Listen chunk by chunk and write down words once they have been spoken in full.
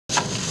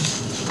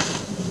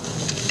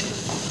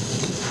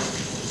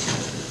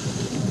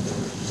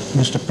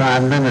Mr.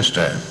 Prime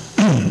Minister,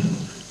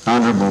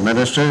 Honourable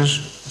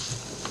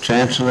Ministers,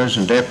 Chancellors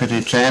and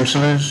Deputy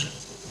Chancellors,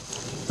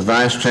 the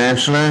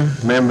Vice-Chancellor,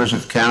 members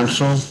of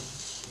Council,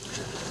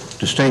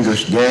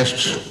 distinguished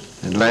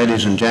guests, and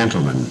ladies and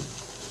gentlemen.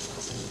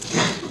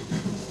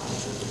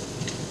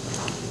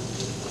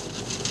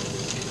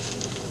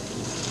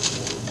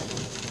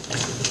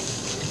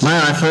 May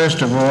I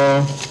first of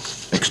all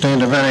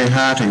extend a very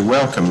hearty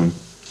welcome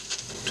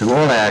to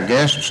all our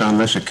guests on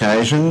this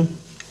occasion.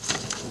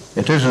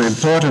 It is an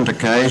important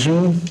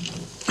occasion,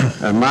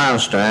 a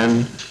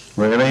milestone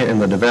really in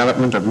the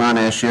development of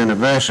Monash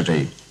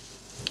University,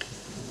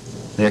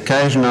 the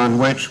occasion on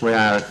which we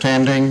are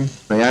attending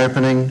the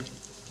opening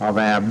of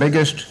our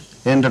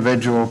biggest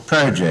individual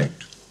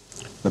project,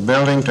 the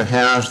building to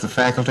house the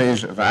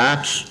faculties of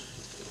Arts,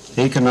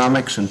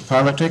 Economics and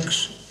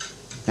Politics,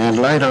 and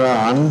later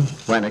on,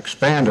 when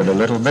expanded a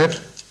little bit,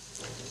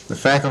 the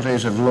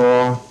faculties of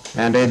Law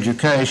and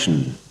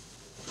Education.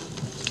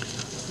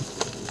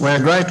 We're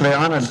greatly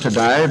honoured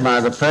today by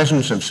the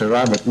presence of Sir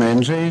Robert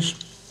Menzies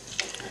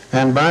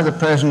and by the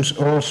presence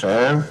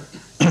also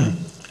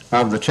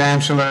of the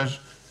Chancellors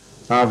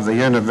of the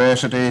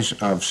Universities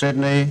of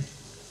Sydney,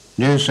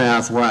 New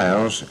South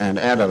Wales and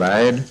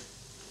Adelaide,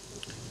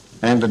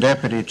 and the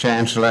Deputy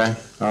Chancellor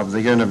of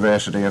the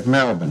University of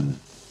Melbourne.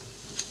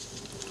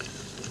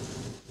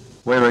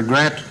 We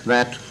regret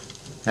that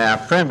our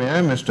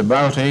Premier, Mr.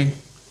 Bolte,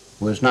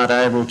 was not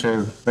able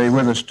to be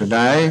with us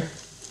today.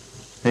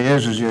 He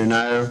is, as you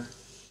know,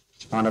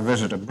 on a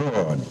visit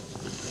abroad,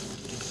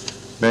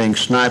 being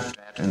sniped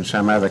at in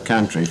some other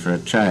country for a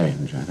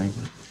change, I think.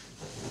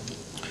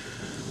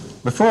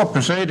 Before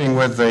proceeding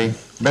with the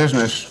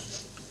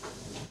business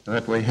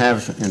that we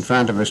have in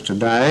front of us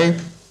today,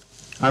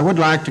 I would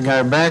like to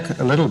go back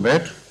a little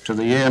bit to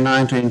the year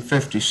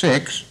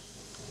 1956,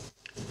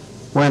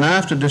 when,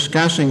 after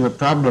discussing the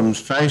problems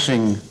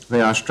facing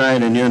the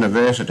Australian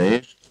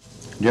universities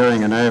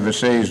during an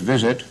overseas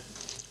visit,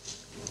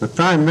 the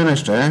Prime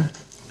Minister,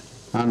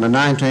 on the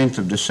 19th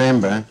of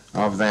December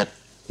of that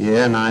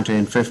year,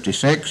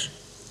 1956,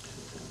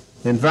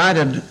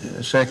 invited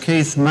Sir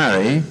Keith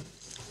Murray,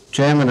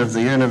 Chairman of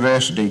the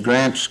University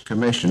Grants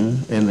Commission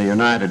in the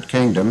United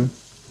Kingdom,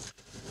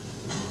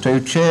 to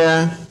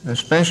chair a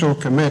special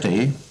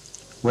committee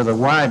with a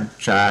wide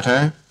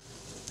charter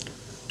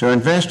to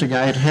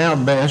investigate how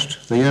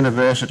best the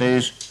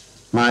universities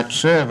might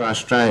serve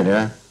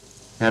Australia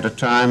at a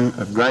time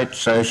of great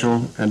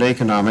social and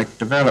economic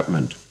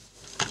development.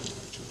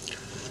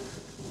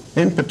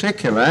 In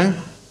particular,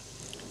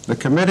 the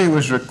committee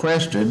was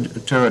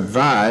requested to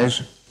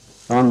advise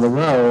on the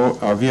role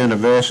of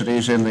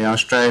universities in the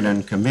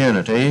Australian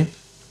community,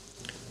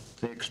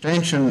 the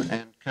extension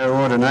and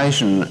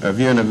coordination of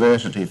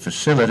university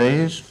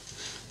facilities,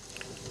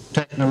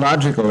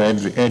 technological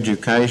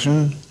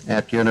education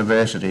at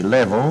university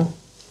level,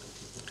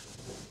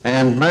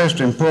 and most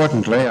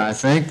importantly, I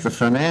think, the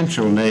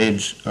financial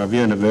needs of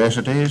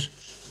universities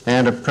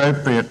and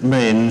appropriate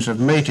means of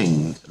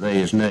meeting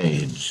these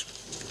needs.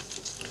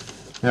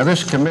 Now,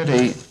 this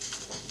committee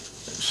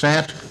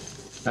sat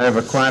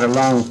over quite a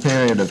long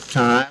period of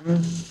time,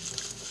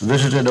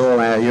 visited all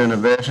our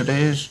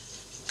universities,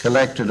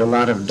 collected a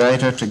lot of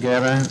data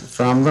together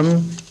from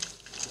them,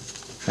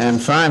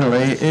 and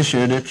finally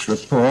issued its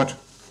report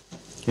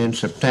in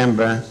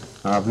September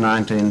of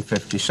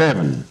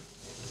 1957,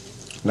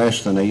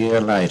 less than a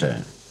year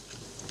later.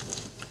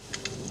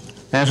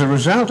 As a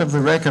result of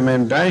the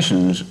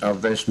recommendations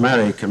of this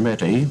Murray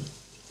Committee,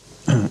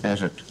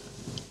 as it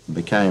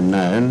became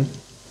known,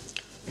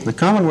 the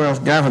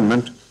Commonwealth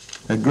Government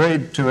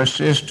agreed to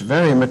assist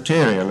very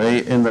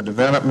materially in the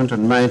development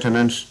and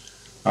maintenance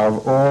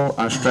of all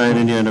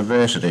Australian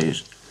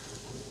universities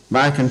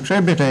by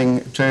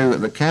contributing to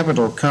the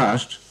capital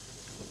cost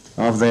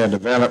of their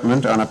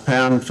development on a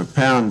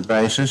pound-for-pound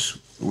basis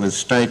with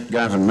state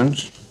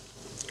governments,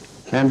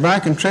 and by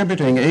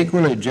contributing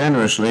equally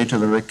generously to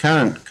the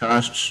recurrent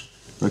costs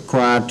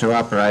required to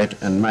operate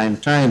and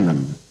maintain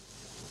them.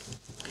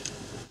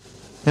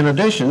 In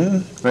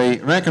addition, the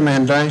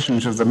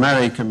recommendations of the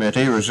Murray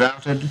Committee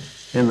resulted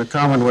in the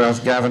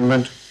Commonwealth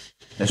Government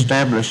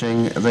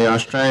establishing the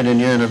Australian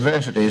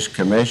Universities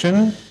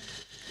Commission,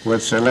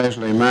 with Sir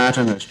Leslie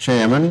Martin as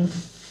chairman,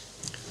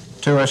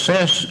 to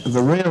assess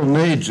the real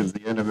needs of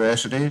the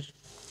universities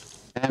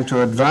and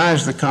to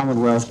advise the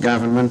Commonwealth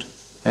Government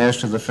as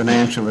to the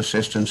financial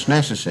assistance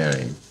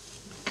necessary.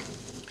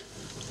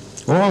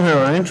 All who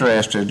are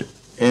interested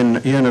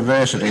in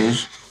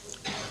universities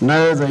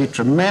know the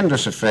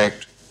tremendous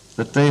effect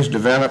that these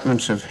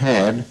developments have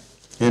had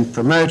in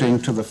promoting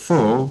to the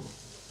full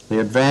the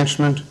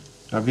advancement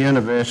of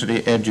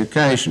university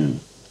education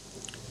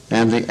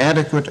and the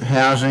adequate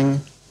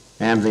housing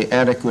and the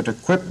adequate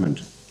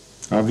equipment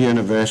of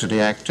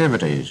university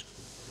activities.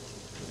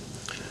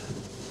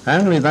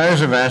 Only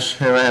those of us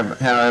who have,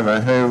 however,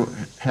 who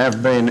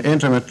have been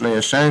intimately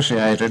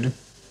associated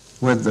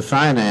with the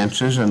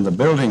finances and the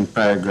building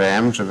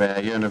programs of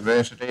our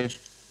universities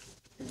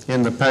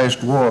in the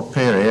post-war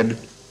period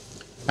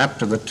up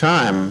to the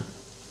time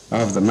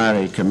of the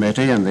Murray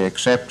Committee and the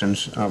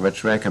acceptance of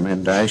its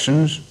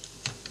recommendations,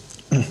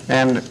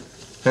 and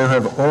who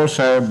have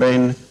also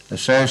been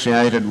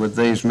associated with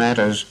these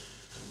matters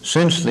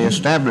since the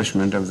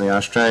establishment of the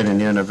Australian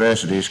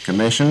Universities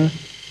Commission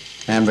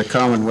and the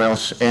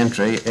Commonwealth's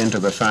entry into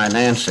the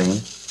financing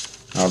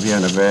of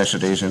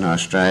universities in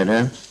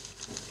Australia.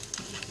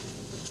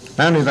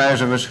 Only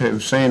those of us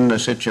who've seen the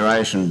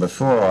situation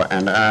before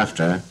and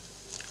after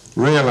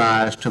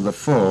realise to the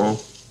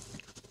full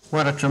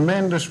what a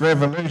tremendous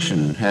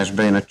revolution has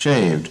been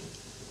achieved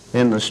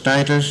in the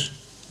status,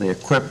 the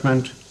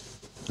equipment,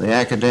 the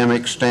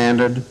academic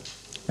standard,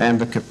 and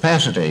the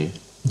capacity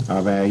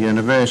of our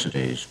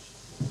universities.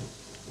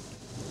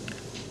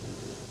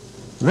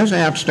 This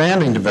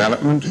outstanding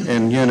development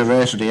in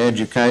university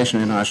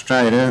education in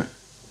Australia,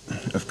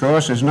 of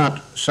course, is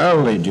not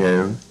solely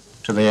due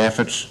to the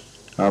efforts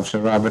of Sir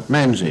Robert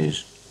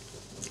Menzies.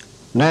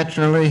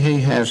 Naturally,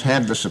 he has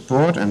had the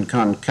support and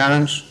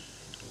concurrence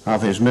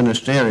of his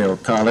ministerial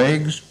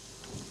colleagues,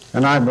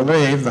 and I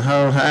believe the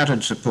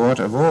wholehearted support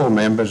of all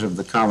members of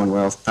the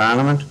Commonwealth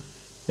Parliament,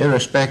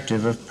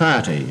 irrespective of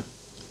party.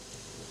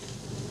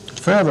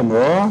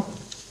 Furthermore,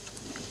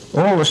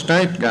 all the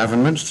state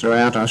governments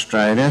throughout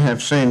Australia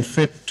have seen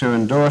fit to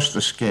endorse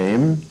the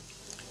scheme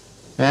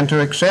and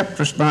to accept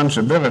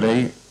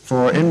responsibility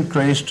for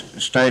increased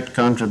state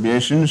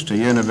contributions to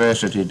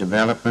university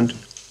development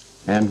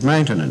and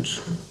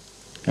maintenance,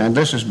 and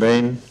this has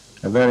been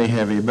a very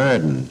heavy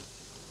burden.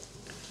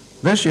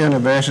 This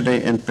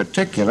university in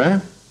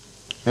particular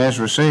has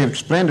received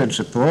splendid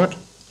support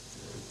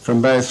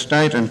from both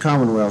state and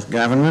Commonwealth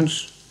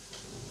governments,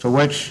 for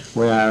which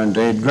we are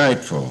indeed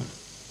grateful.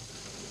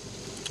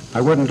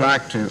 I wouldn't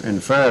like to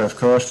infer, of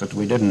course, that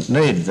we didn't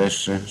need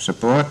this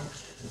support.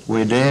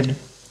 We did,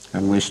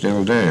 and we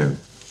still do.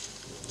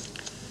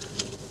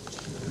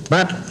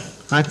 But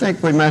I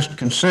think we must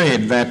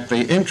concede that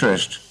the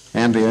interest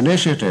and the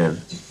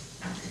initiative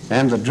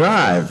and the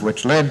drive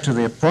which led to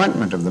the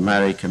appointment of the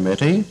Murray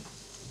Committee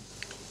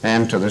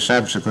and to the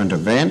subsequent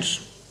events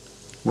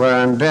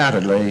were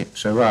undoubtedly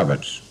Sir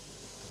Robert's.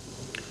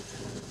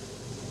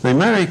 The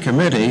Murray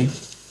Committee,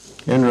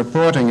 in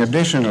reporting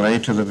additionally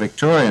to the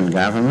Victorian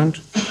government,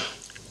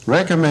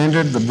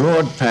 recommended the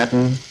broad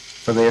pattern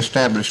for the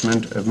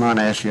establishment of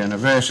Monash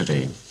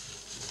University.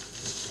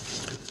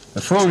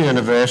 A full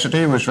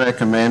university was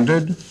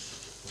recommended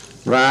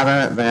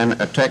rather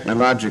than a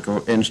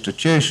technological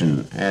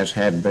institution as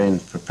had been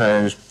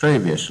proposed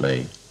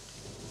previously.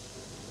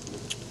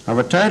 Of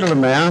a total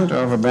amount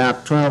of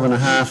about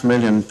 £12.5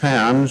 million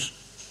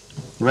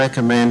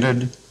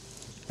recommended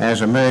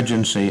as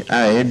emergency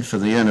aid for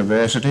the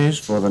universities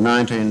for the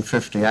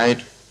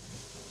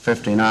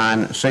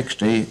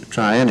 1958-59-60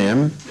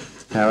 triennium,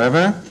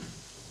 however,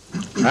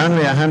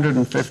 only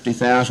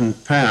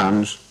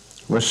 £150,000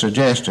 was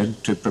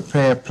suggested to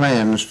prepare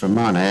plans for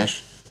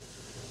Monash,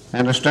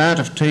 and a start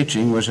of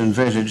teaching was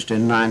envisaged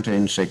in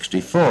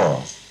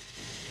 1964.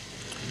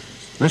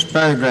 This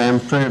program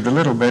proved a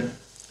little bit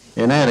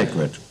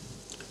inadequate.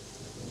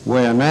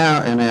 We are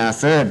now in our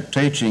third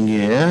teaching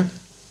year.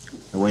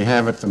 We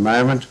have at the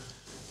moment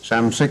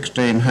some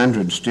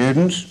 1,600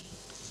 students,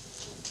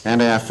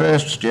 and our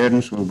first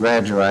students will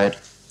graduate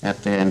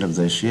at the end of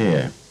this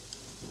year.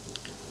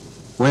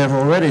 We have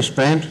already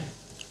spent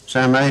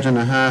some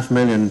 £8.5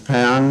 million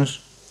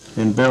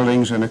in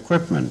buildings and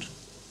equipment.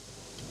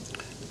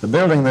 The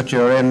building that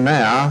you're in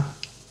now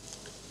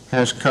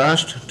has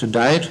cost to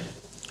date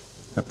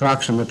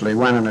approximately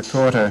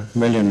 £1.25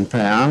 million.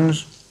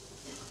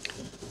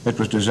 It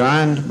was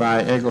designed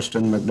by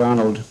Eggleston,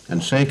 MacDonald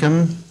and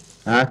Seacombe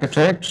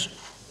Architects,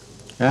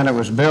 and it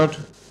was built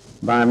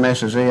by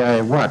Messrs.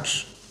 E.A.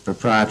 Watts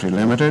Proprietary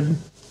Limited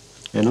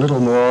in little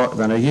more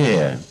than a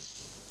year.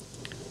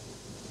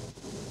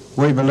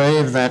 We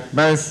believe that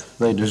both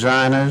the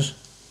designers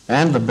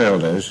and the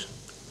builders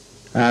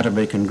are to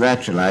be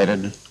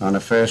congratulated on a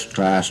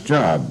first-class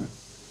job.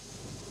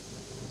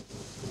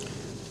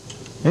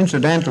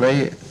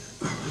 Incidentally,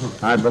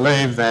 I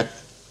believe that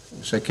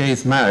Sir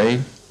Keith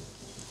Murray,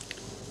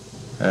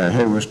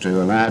 who was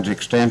to a large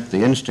extent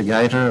the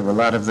instigator of a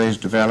lot of these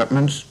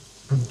developments,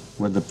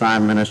 with the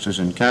Prime Minister's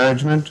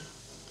encouragement,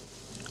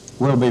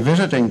 will be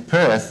visiting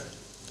Perth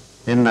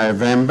in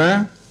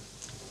November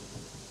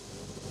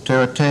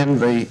to attend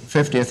the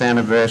 50th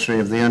anniversary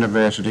of the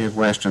University of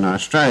Western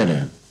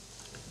Australia.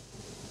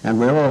 And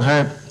we all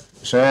hope,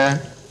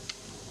 sir,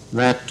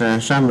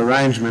 that some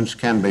arrangements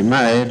can be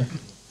made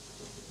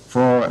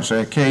for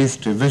Sir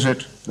Keith to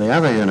visit the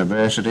other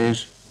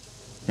universities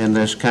in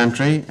this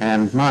country,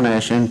 and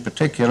Monash in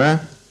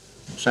particular,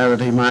 so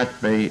that he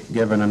might be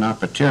given an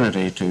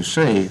opportunity to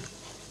see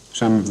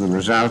some of the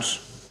results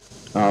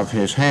of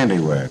his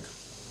handiwork.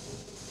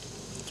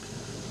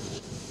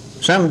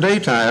 Some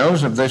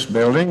details of this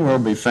building will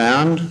be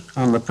found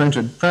on the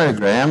printed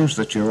programs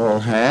that you all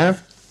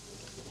have,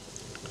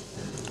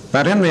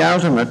 but in the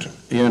ultimate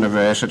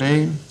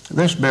university,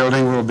 this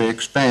building will be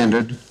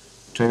expanded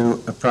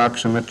to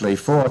approximately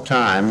 4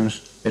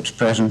 times its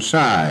present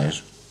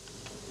size.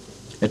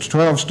 It's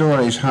 12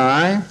 stories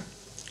high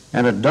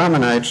and it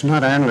dominates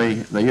not only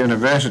the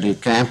university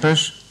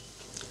campus,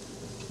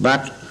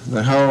 but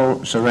the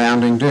whole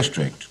surrounding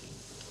district.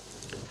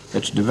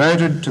 It's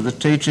devoted to the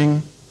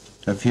teaching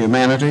of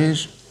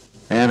humanities,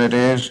 and it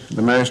is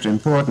the most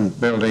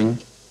important building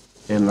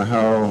in the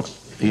whole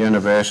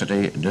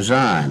university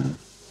design.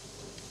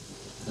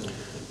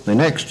 The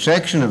next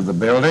section of the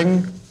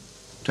building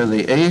to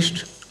the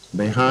east,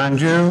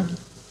 behind you,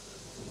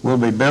 will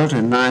be built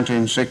in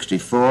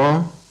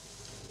 1964,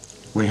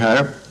 we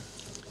hope,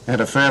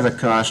 at a further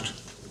cost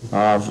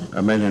of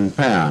 £1 million.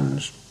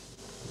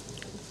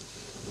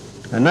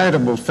 A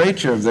notable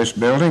feature of this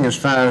building as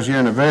far as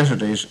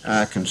universities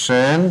are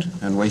concerned,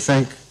 and we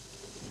think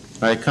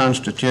they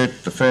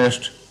constitute the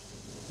first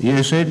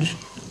usage,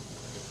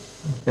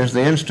 is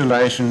the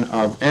installation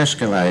of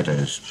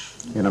escalators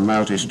in a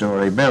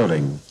multi-storey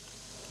building.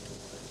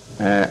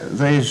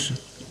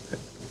 These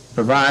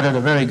provided a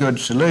very good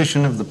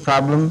solution of the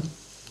problem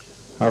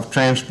of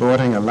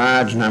transporting a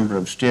large number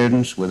of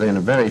students within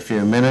a very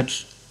few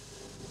minutes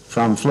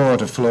from floor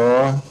to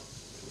floor,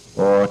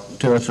 or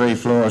 2 or 3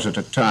 floors at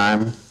a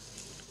time,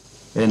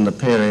 in the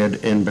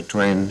period in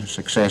between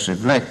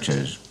successive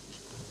lectures.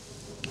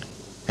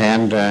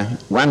 And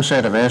one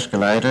set of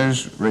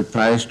escalators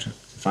replaced,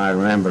 if I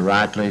remember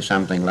rightly,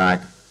 something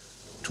like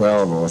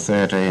 12 or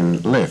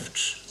 13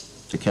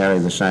 lifts to carry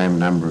the same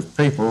number of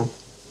people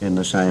in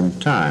the same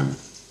time.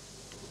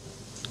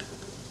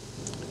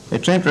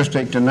 It's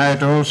interesting to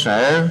note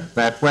also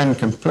that when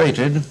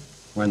completed,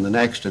 when the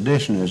next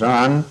edition is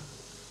on,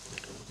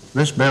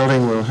 this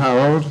building will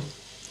hold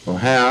or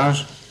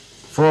house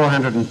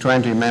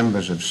 420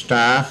 members of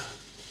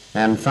staff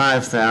and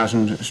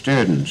 5,000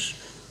 students.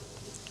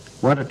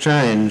 What a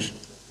change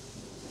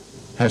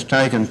has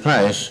taken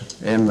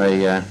place in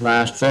the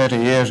last 30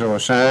 years or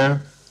so,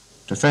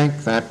 to think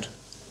that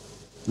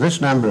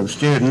this number of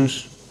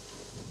students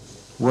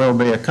will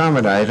be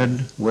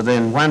accommodated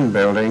within one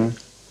building,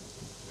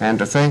 and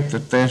to think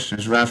that this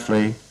is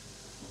roughly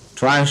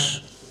twice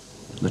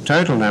the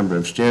total number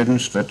of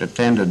students that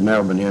attended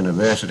Melbourne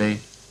University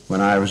when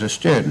I was a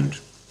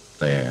student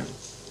there.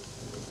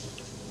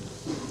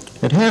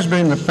 It has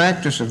been the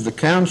practice of the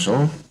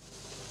council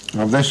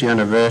of this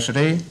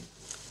university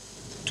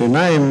to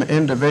name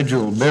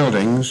individual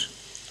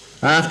buildings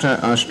after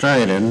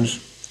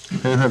Australians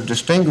who have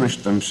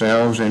distinguished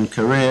themselves in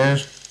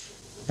careers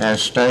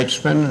as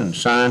statesmen and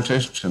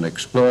scientists and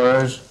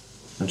explorers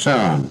and so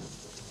on.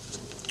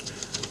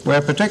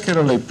 We're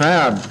particularly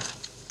proud,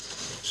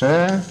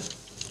 sir,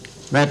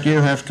 that you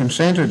have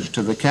consented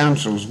to the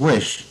council's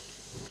wish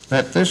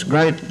that this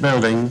great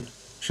building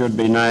should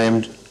be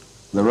named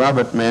the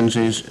Robert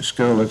Menzies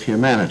School of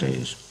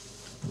Humanities.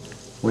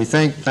 We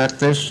think that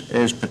this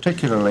is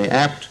particularly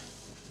apt,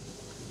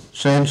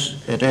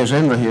 since it is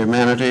in the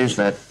humanities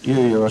that you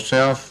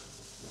yourself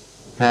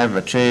have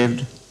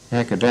achieved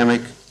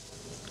academic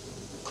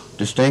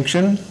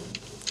distinction,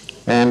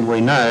 and we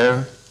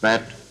know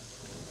that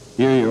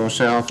you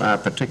yourself are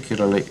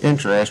particularly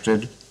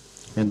interested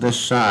in this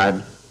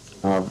side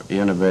of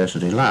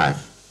university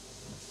life.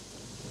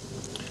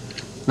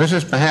 This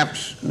is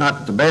perhaps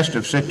not the best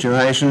of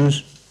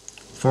situations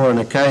for an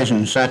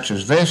occasion such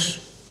as this.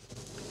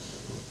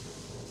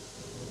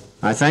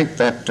 I think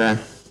that the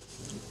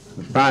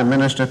Prime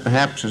Minister,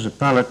 perhaps as a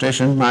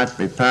politician, might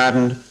be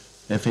pardoned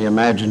if he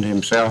imagined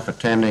himself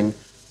attending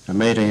a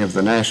meeting of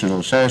the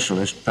National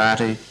Socialist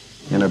Party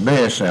in a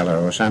beer cellar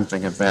or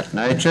something of that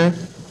nature.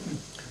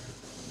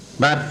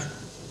 But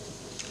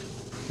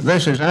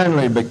this is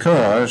only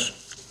because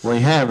we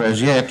have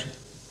as yet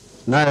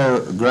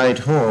no great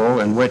hall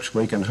in which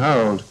we can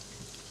hold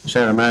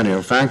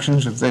ceremonial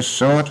functions of this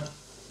sort,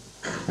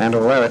 and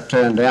although it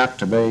turned out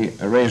to be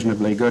a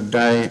reasonably good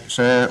day,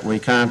 sir, we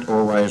can't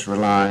always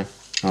rely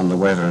on the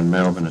weather in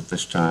Melbourne at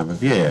this time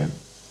of year.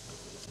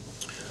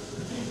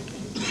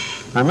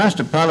 I must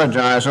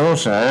apologise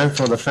also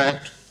for the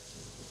fact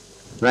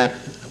that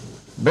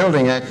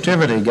building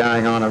activity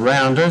going on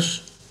around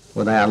us,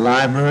 with our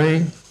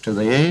library to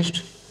the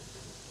east,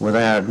 with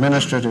our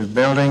administrative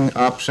building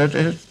opposite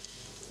it,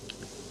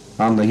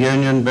 on the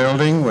Union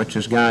Building, which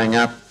is going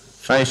up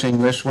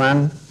facing this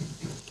one,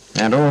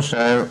 and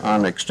also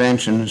on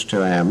extensions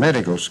to our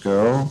medical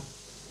school,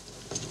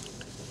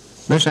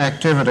 this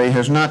activity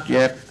has not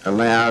yet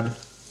allowed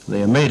the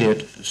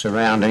immediate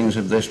surroundings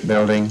of this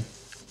building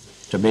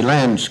to be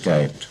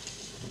landscaped.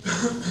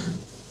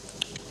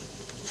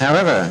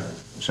 However,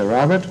 Sir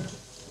Robert,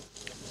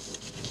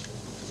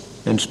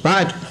 in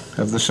spite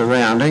of the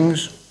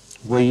surroundings,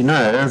 we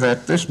know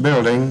that this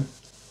building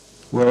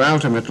will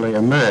ultimately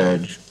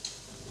emerge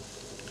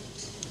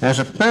as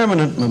a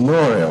permanent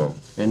memorial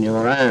in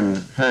your own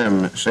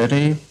home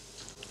city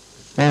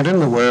and in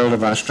the world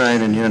of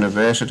Australian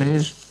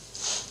universities,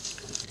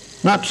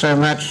 not so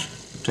much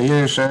to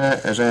you, sir,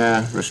 as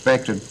our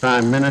respected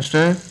Prime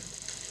Minister,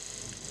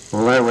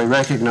 although we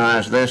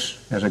recognise this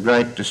as a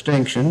great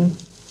distinction,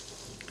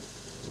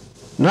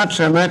 not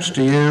so much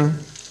to you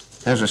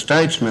as a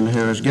statesman who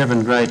has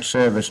given great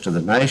service to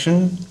the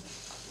nation,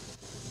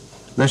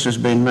 this has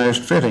been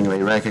most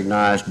fittingly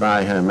recognised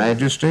by Her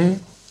Majesty.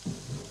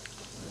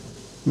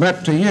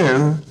 But to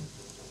you,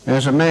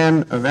 as a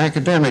man of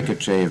academic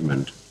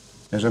achievement,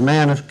 as a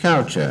man of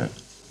culture,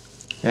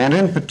 and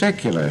in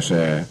particular,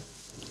 sir,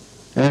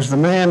 as the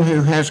man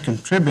who has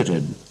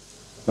contributed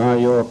by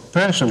your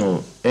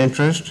personal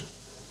interest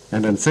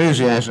and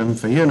enthusiasm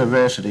for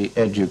university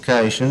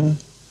education,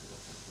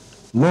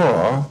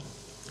 more,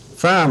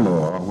 far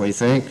more, we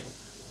think,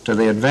 to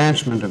the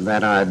advancement of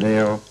that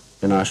ideal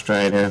in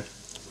Australia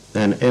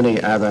than any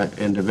other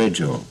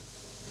individual.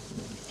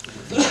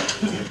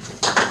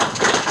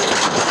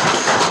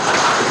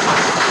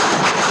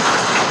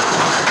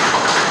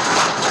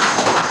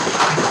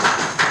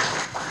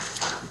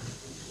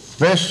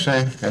 This,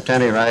 at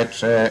any rate,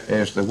 sir,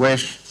 is the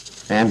wish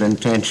and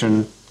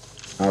intention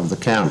of the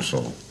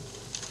Council.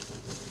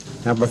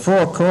 Now,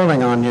 before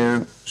calling on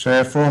you,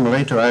 sir,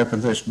 formally to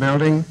open this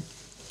building,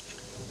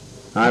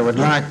 I would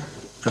like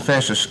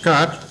Professor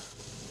Scott,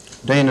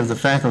 Dean of the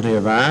Faculty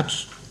of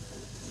Arts,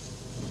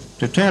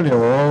 to tell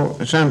you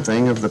all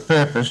something of the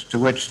purpose to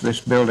which this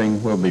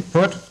building will be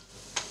put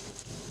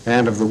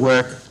and of the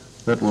work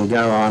that will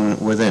go on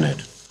within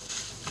it.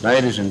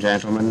 Ladies and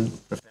gentlemen,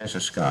 Professor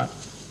Scott.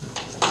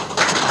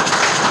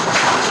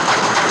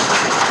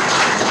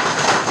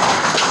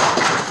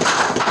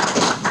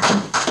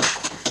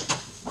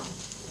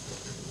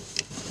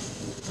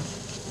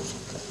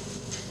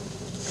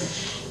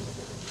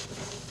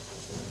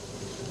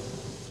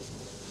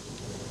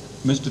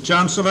 Mr.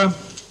 Chancellor,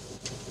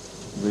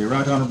 the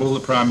Right Honourable the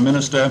Prime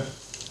Minister,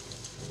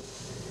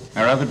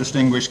 our other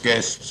distinguished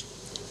guests,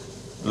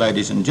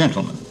 ladies and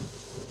gentlemen.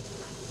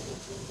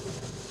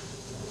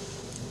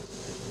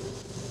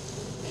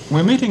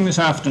 We're meeting this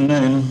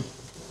afternoon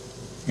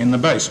in the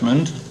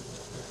basement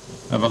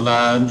of a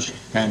large,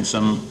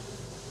 handsome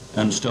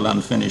and still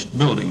unfinished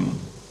building.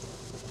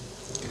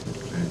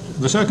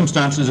 The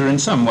circumstances are in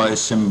some ways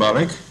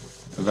symbolic,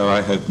 though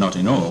I hope not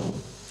in all.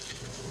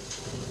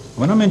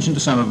 When I mentioned to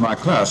some of my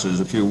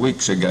classes a few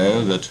weeks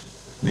ago that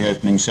the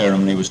opening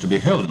ceremony was to be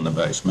held in the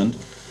basement,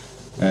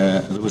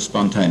 there was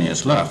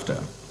spontaneous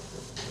laughter.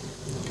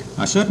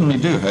 I certainly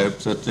do hope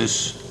that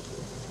this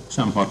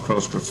somewhat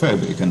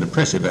claustrophobic and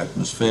oppressive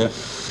atmosphere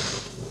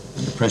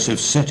and oppressive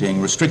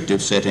setting,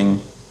 restrictive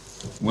setting,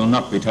 will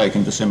not be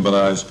taken to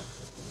symbolise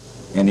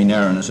any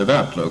narrowness of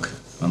outlook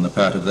on the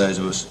part of those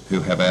of us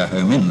who have our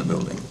home in the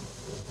building.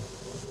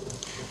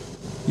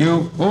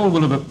 You all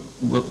will have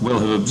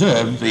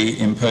observed the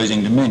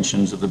imposing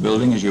dimensions of the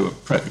building as you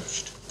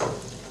approached.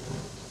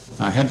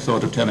 I had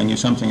thought of telling you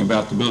something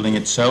about the building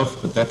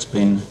itself, but that's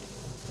been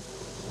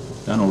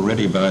done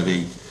already by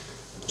the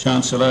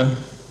Chancellor,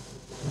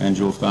 and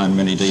you'll find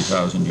many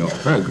details in your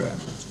programme.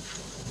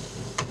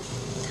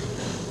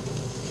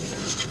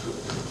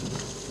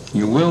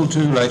 You will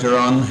too later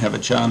on have a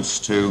chance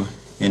to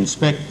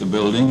inspect the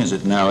building as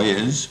it now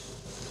is,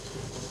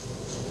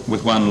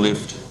 with one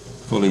lift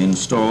fully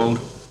installed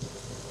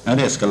and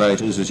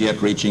escalators as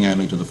yet reaching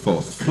only to the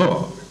 4th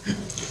floor.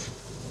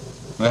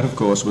 That, of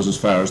course, was as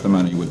far as the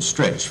money would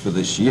stretch for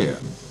this year.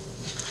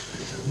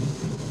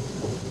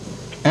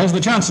 As the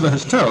Chancellor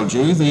has told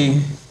you,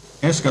 the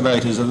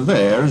escalators are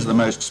there as the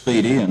most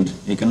speedy and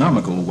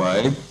economical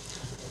way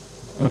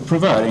of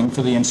providing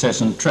for the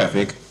incessant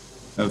traffic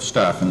of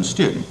staff and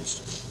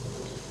students.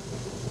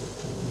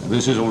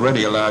 This is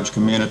already a large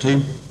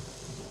community,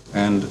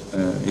 and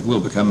it will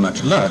become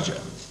much larger.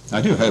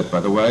 I do hope, by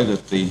the way,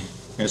 that the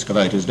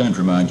escalators don't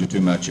remind you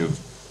too much of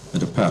a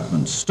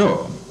department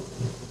store.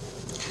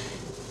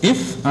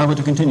 If I were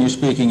to continue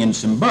speaking in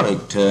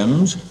symbolic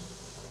terms,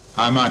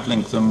 I might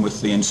link them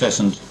with the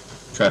incessant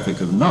traffic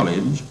of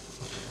knowledge,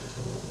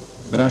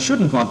 but I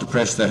shouldn't want to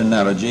press that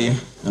analogy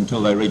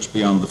until they reach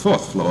beyond the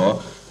 4th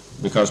floor,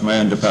 because my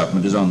own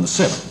department is on the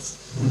 7th.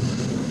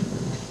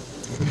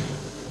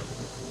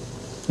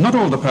 Not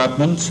all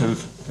departments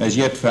have as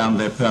yet found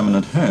their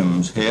permanent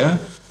homes here,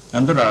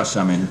 and there are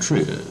some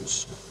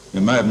intruders.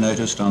 You may have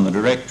noticed on the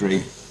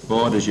directory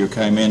board as you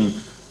came in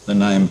the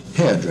name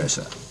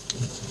hairdresser.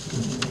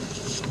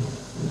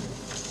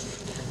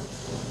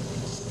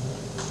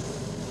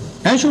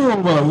 As you're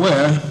all well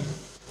aware,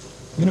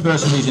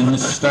 universities in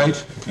this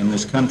state, in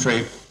this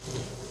country,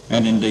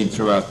 and indeed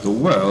throughout the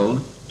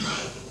world,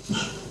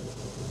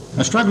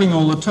 are struggling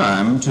all the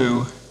time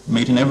to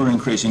meet an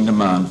ever-increasing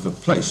demand for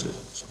places.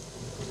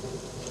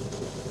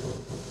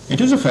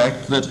 It is a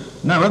fact that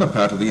no other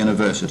part of the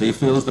university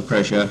feels the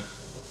pressure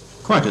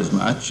quite as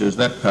much as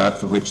that part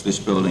for which this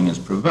building is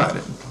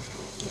provided.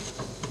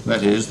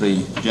 That is,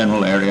 the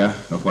general area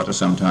of what are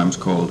sometimes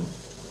called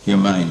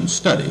humane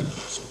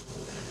studies.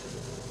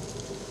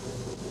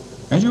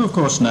 As you of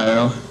course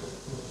know,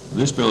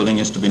 this building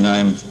is to be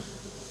named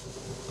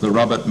the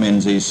Robert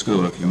Menzies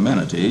School of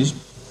Humanities.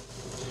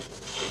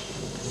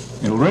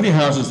 It already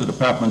houses the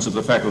departments of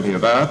the Faculty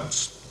of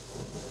Arts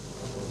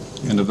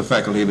and of the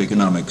Faculty of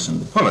Economics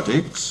and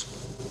Politics.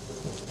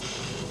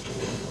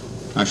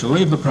 I shall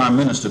leave the Prime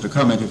Minister to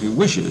comment, if he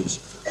wishes,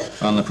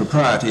 on the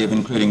propriety of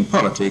including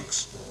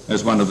politics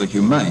as one of the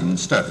humane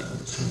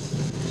studies.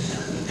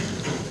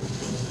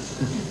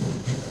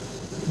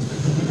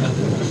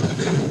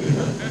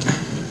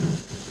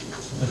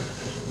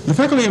 The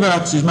Faculty of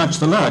Arts is much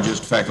the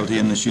largest faculty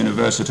in this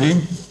university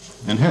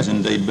and has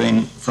indeed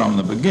been from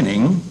the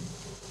beginning.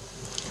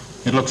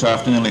 It looks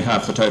after nearly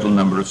half the total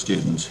number of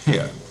students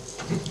here.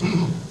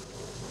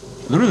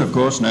 There is, of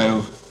course,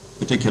 no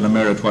particular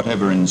merit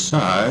whatever in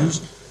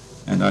size,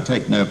 and I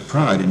take no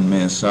pride in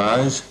mere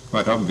size.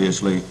 Quite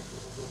obviously,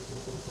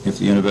 if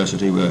the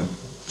university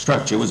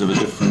structure was of a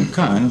different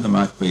kind, there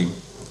might be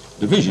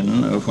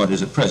division of what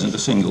is at present a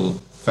single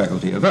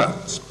Faculty of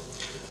Arts.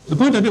 The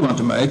point I do want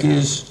to make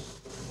is,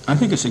 I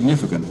think, a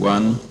significant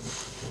one,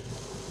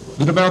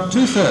 that about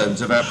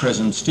 2/3 of our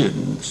present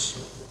students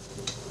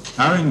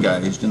are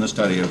engaged in the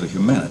study of the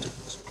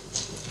humanities.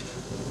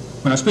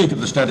 When I speak of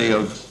the study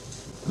of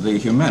the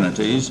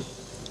humanities,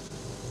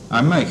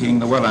 I'm making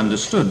the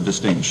well-understood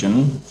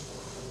distinction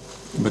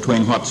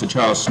between what Sir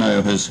Charles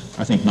Snow has,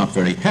 I think, not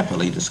very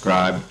happily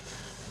described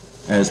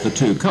as the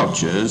two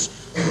cultures,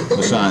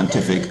 the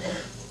scientific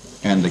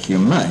and the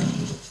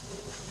humane.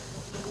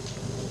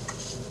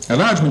 A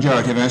large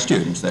majority of our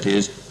students, that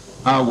is,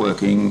 are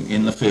working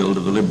in the field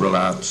of the liberal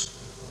arts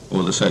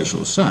or the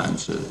social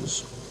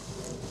sciences.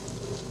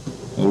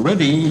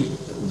 Already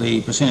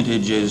the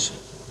percentage is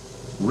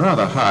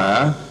rather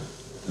higher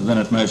than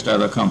at most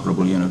other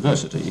comparable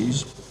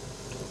universities,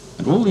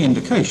 and all the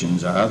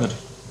indications are that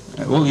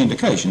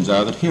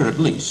here at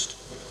least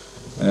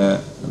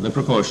the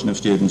proportion of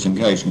students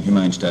engaged in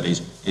humane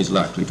studies is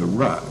likely to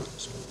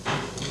rise.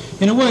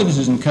 In a way, this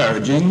is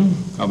encouraging,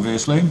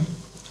 obviously,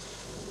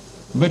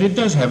 but it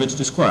does have its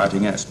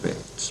disquieting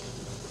aspects.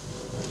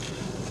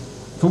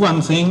 For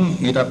one thing,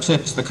 it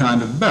upsets the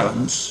kind of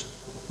balance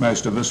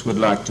most of us would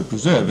like to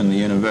preserve in the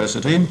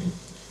university,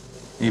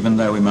 even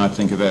though we might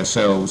think of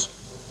ourselves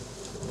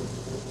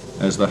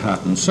as the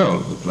heart and soul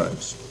of the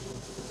place.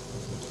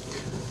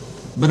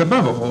 But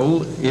above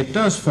all, it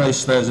does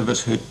face those of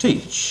us who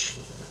teach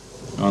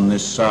on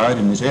this side,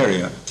 in this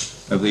area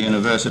of the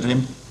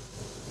university,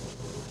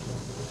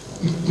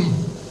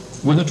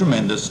 with a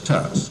tremendous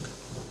task.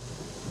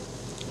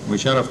 We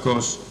shall, of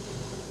course,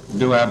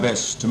 do our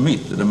best to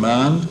meet the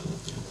demand,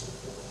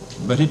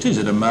 but it is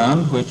a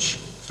demand which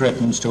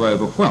threatens to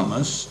overwhelm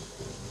us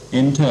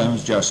in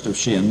terms just of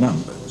sheer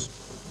numbers.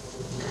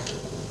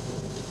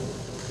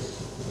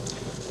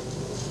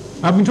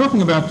 I've been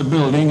talking about the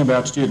building,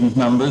 about student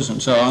numbers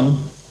and so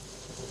on.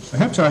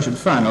 Perhaps I should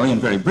finally, and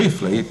very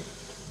briefly,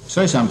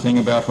 say something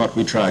about what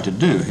we try to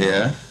do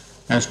here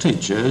as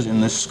teachers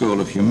in this School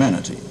of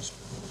Humanities.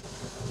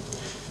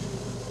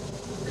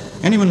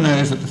 Anyone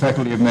knows that the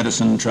Faculty of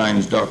Medicine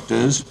trains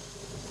doctors,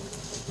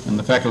 and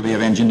the Faculty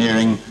of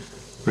Engineering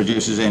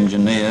produces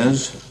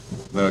engineers,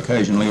 though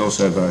occasionally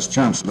also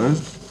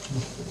vice-chancellors.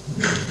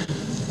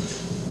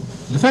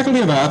 The Faculty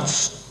of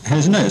Arts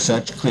has no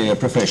such clear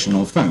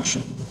professional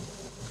function.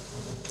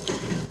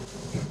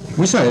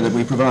 We say that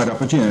we provide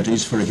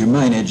opportunities for a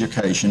humane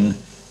education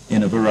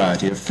in a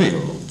variety of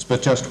fields,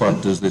 but just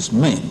what does this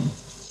mean?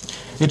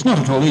 It's not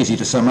at all easy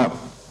to sum up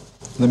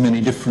the many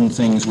different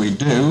things we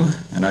do,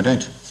 and I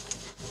don't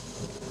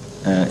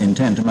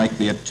intend to make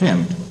the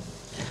attempt.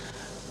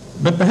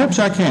 But perhaps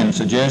I can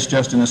suggest,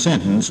 just in a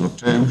sentence or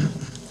two,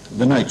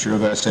 the nature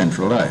of our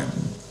central aim.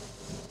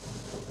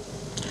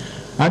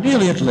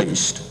 Ideally, at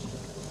least,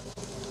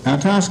 our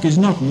task is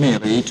not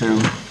merely to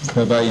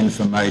purvey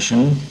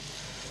information,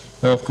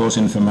 though of course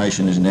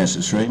information is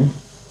necessary.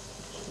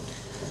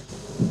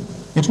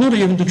 It's not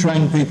even to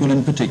train people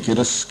in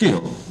particular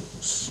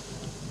skills.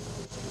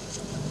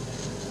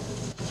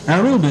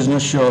 Our real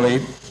business,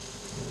 surely,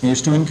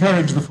 is to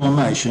encourage the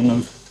formation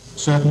of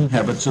certain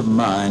habits of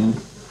mind,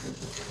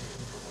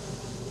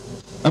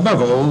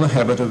 above all, the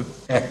habit of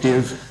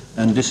active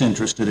and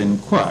disinterested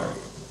inquiry.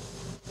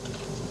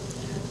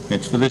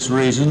 It's for this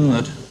reason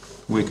that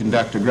we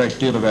conduct a great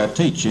deal of our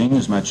teaching,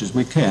 as much as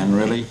we can,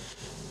 really,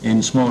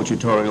 in small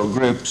tutorial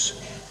groups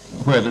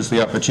where there's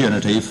the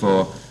opportunity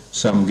for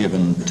some give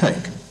and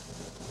take.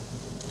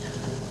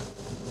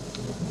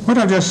 What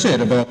I've just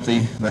said about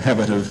the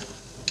habit of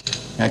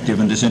active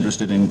and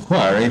disinterested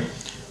inquiry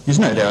is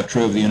no doubt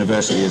true of the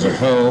university as a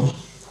whole,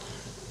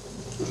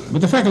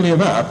 but the Faculty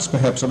of Arts,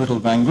 perhaps a little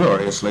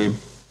vaingloriously,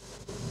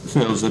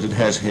 feels that it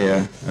has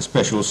here a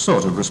special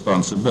sort of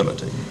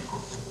responsibility.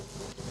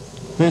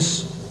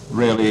 This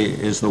really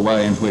is the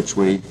way in which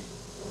we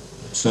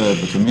serve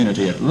the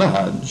community at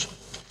large,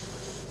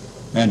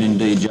 and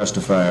indeed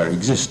justify our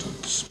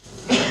existence.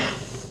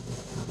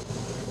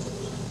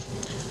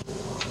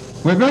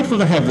 We're grateful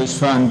to have this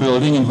fine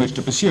building in which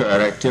to pursue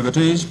our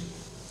activities.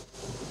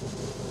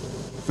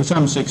 For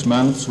some 6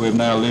 months we've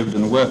now lived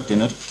and worked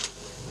in it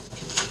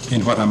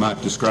in what I might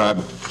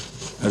describe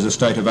as a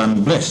state of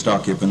unblessed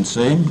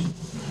occupancy.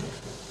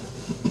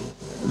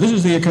 This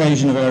is the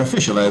occasion of our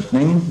official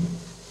opening,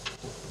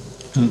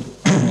 and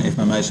if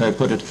I may so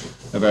put it,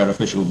 of our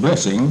official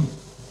blessing.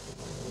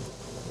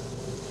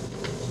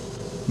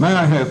 May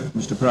I hope,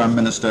 Mr. Prime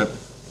Minister,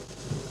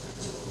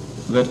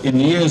 that in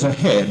the years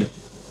ahead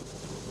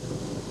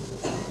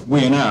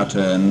we in our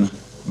turn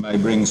may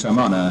bring some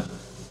honour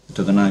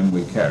to the name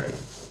we carry.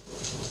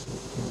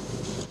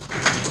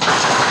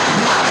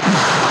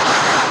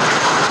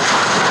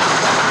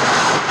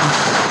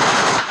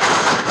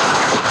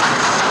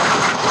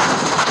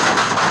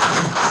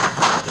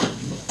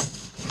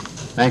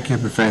 Thank you,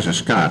 Professor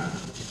Scott.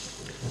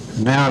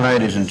 Now,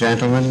 ladies and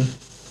gentlemen,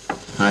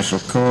 I shall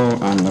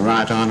call on the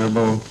Right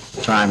Honourable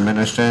Prime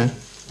Minister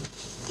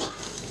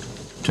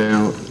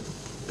to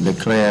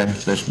declare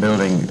this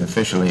building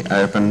officially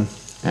open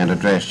and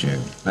address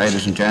you.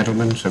 Ladies and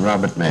gentlemen, Sir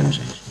Robert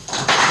Menzies.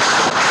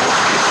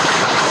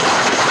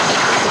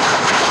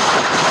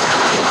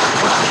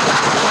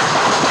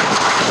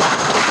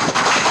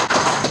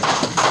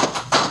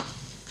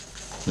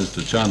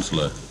 Mr.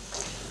 Chancellor,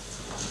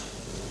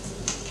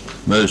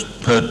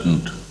 most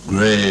potent,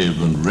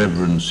 grave and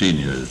reverend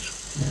seniors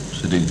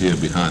sitting here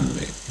behind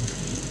me,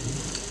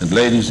 and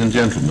ladies and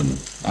gentlemen,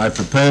 I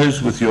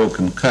propose with your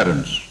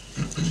concurrence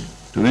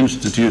to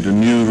institute a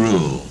new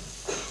rule,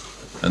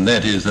 and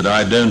that is that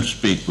I don't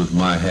speak with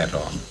my hat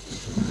on.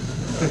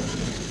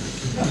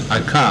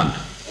 I can't.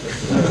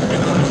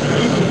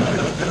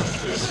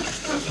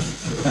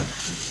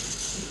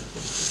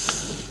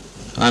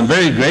 I'm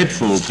very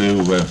grateful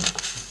to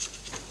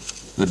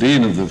the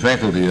Dean of the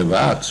Faculty of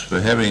Arts for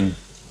having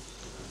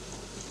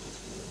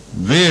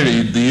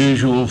varied the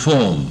usual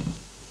form.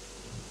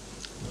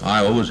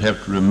 I always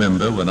have to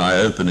remember when I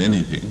open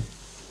anything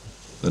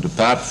that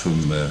apart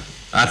from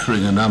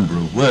uttering a number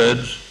of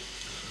words,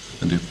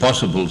 and if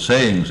possible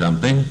saying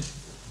something,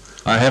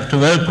 I have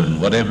to open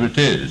whatever it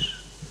is.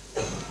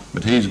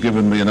 But he's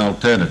given me an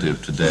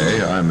alternative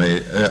today. I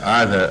may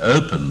either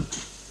open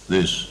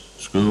this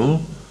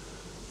school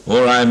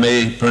or I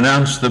may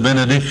pronounce the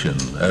benediction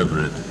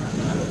over it.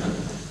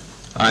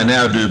 I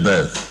now do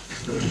both.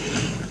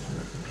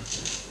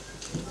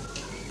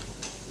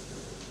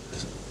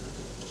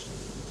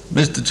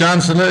 Mr.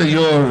 Chancellor,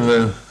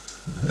 your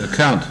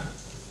account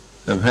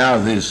of how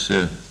this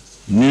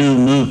new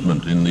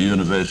movement in the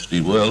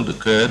university world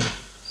occurred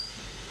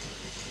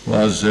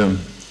was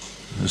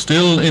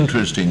still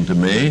interesting to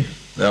me,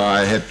 though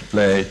I had to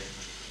play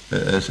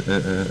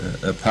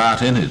a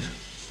part in it.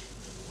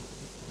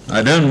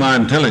 I don't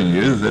mind telling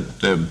you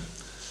that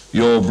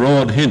your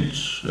broad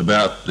hints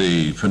about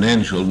the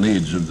financial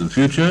needs of the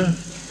future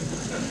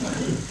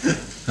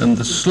and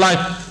the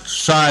slight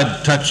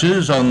side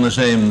touches on the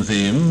same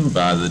theme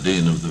by the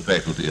Dean of the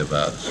Faculty of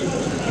Arts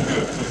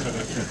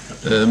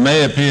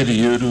may appear to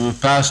you to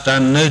have passed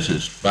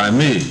unnoticed by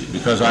me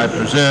because I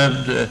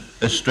preserved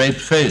a straight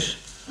face.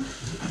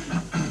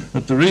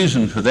 But the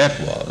reason for that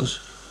was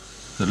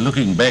that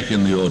looking back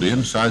in the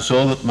audience, I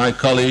saw that my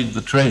colleague,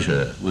 the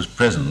Treasurer, was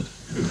present.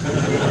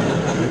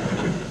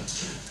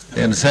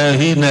 And so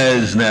he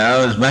knows now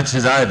as much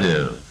as I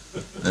do.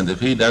 And if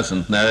he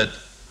doesn't know it,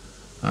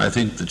 I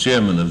think the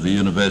chairman of the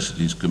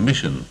university's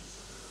commission,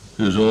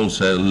 who's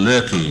also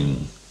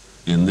lurking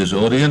in this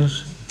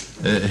audience,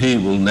 he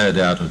will no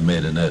doubt have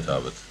made a note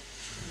of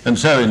it. And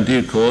so in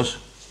due course,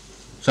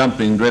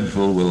 something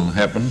dreadful will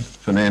happen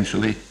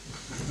financially,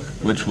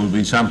 which will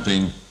be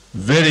something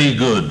very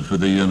good for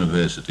the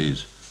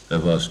universities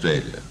of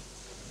Australia.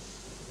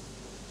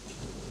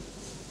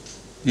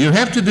 You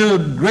have to do a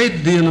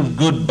great deal of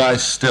good by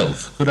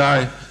stealth. Could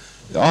I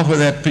offer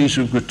that piece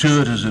of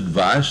gratuitous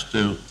advice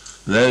to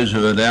those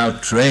who are now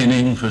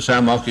training for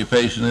some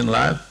occupation in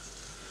life?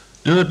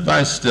 Do it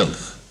by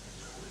stealth.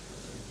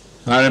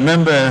 I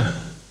remember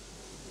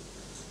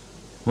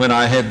when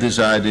I had this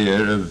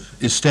idea of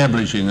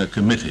establishing a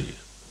committee,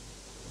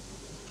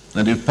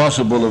 and if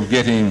possible of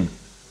getting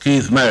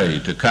Keith Murray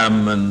to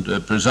come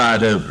and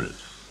preside over it.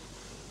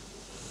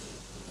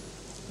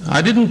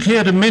 I didn't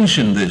care to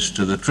mention this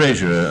to the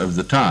Treasurer of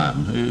the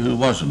time, who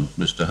wasn't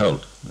Mr.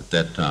 Holt at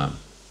that time,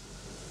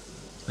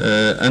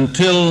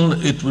 until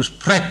it was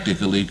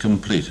practically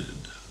completed.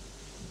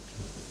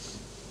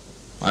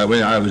 I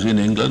was in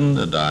England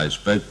and I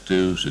spoke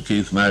to Sir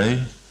Keith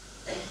Murray,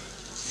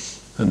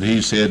 and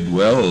he said,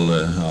 well,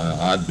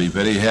 I'd be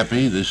very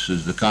happy. This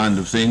is the kind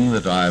of thing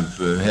that I've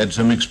had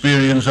some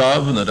experience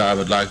of and that I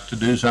would like to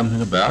do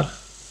something about.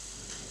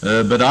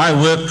 But I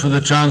work for the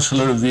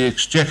Chancellor of the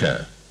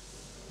Exchequer.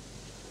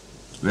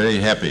 Very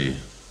happy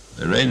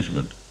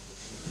arrangement.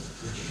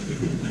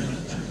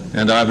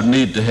 And I would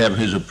need to have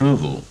his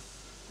approval.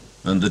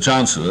 And the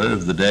Chancellor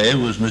of the day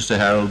was Mr.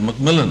 Harold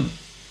Macmillan.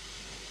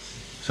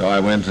 So I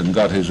went and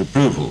got his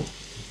approval.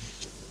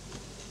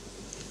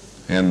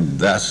 And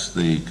thus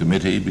the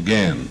committee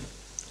began.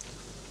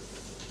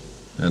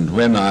 And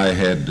when I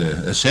had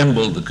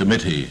assembled the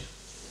committee,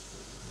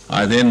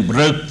 I then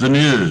broke the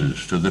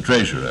news to the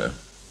Treasurer.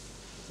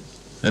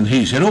 And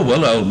he said, oh,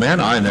 well, old man,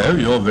 I know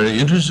you're very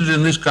interested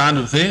in this kind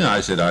of thing.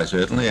 I said, I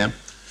certainly am.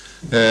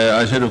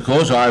 I said, of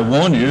course, I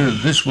warn you,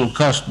 this will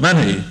cost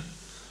money.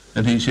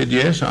 And he said,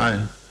 yes,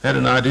 I had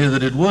an idea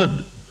that it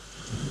would.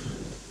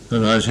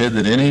 And I said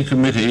that any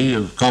committee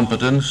of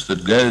competence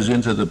that goes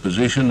into the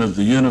position of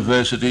the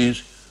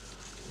universities,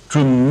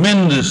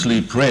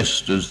 tremendously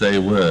pressed as they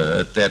were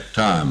at that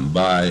time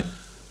by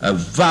a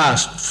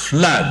vast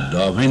flood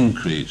of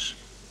increase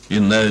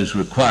in those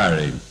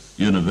requiring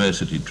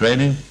university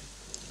training,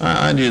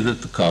 I knew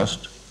that the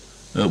cost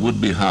would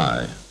be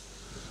high.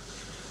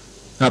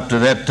 Up to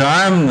that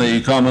time,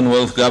 the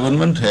Commonwealth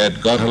government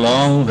had got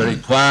along very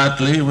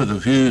quietly with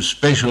a few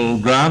special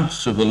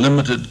grants of a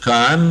limited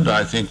kind.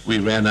 I think we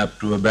ran up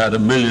to about $1.25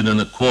 million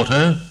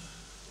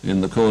in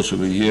the course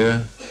of a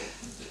year.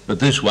 But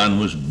this one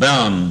was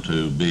bound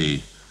to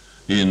be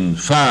in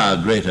far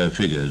greater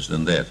figures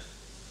than that.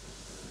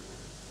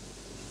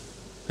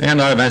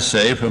 And I must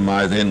say from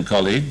my then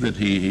colleague that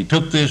he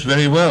took this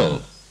very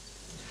well,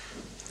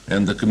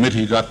 and the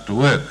committee got to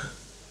work.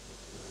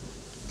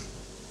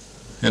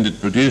 And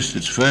it produced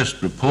its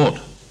first report,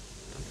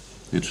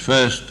 its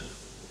first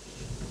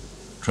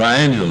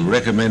triennial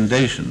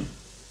recommendation.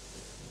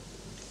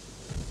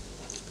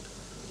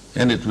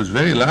 And it was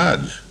very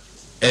large,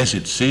 as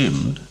it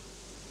seemed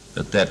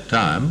at that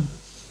time.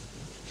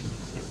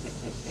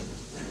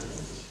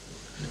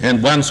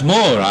 And once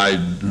more I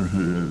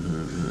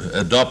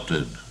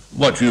adopted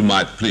what you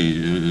might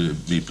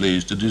be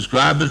pleased to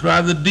describe as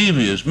rather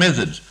devious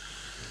methods.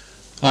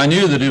 I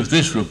knew that if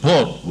this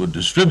report were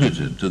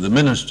distributed to the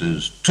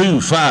ministers too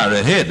far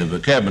ahead of a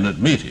cabinet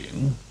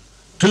meeting,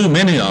 too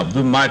many of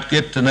them might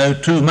get to know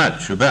too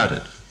much about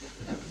it.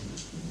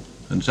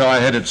 And so I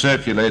had it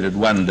circulated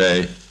one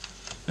day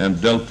and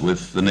dealt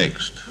with the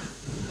next.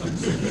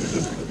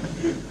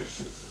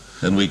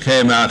 And we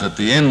came out at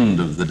the end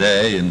of the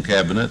day in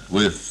cabinet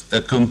with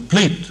a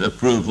complete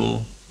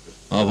approval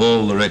of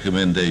all the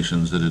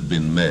recommendations that had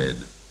been made.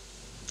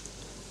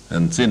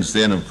 And since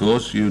then, of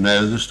course, you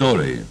know the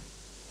story.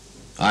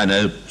 I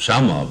know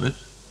some of it.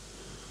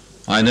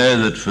 I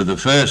know that for the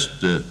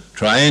first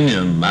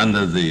triennium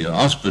under the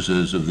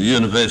auspices of the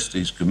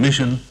Universities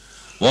Commission,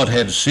 what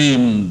had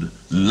seemed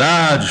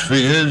large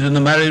figures in the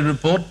Murray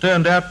report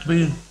turned out to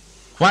be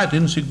quite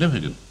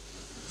insignificant.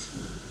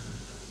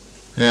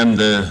 And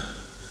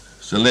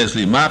Sir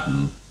Leslie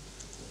Martin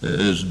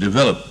has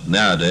developed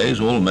nowadays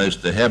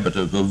almost the habit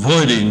of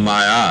avoiding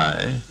my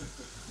eye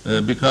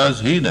because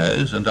he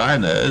knows and I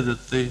know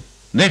that the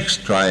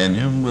next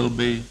triennium will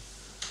be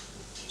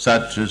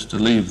such as to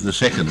leave the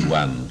second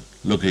one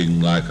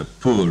looking like a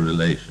poor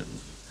relation.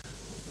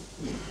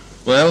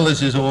 Well,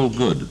 this is all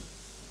good.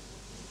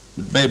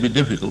 It may be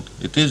difficult,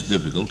 it is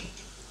difficult,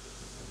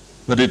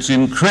 but it's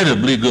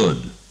incredibly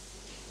good.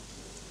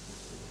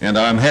 And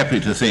I'm happy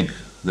to think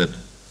that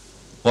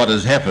what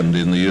has happened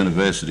in the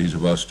universities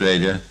of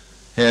Australia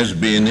has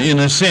been, in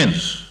a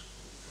sense,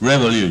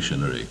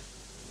 revolutionary.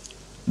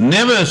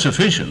 Never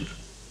sufficient.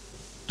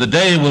 The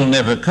day will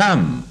never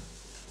come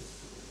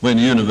when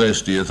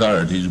university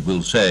authorities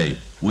will say,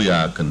 we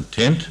are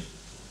content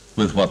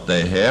with what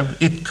they have.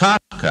 It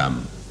can't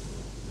come.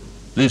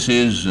 This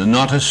is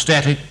not a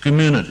static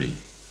community.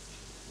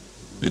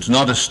 It's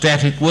not a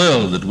static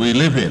world that we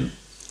live in.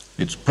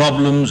 Its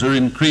problems are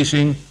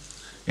increasing,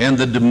 and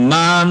the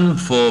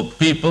demand for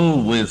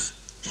people with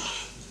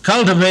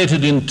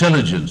cultivated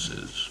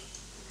intelligences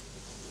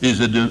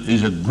is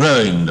a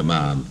growing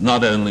demand,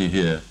 not only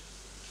here,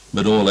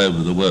 but all over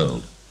the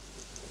world.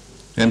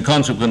 And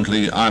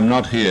consequently, I'm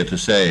not here to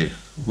say,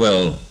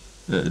 well,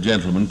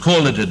 gentlemen,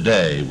 call it a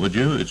day, would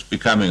you? It's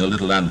becoming a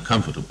little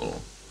uncomfortable.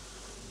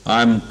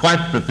 I'm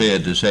quite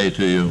prepared to say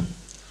to you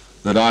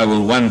that I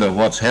will wonder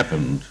what's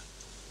happened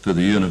to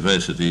the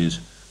universities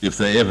if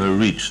they ever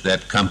reach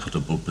that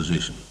comfortable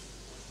position.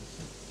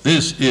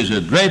 This is a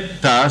great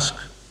task,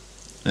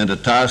 and a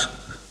task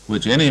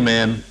which any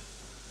man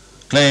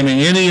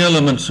claiming any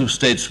elements of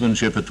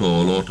statesmanship at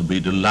all ought to be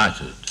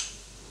delighted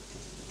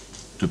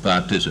to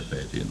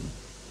participate in.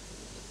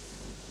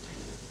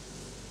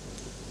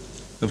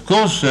 Of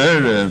course,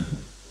 sir,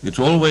 it's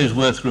always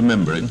worth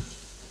remembering,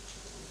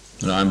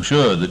 and I'm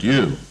sure that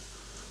you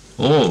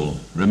all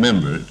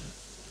remember it,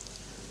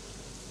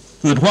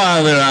 that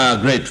while there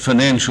are great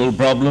financial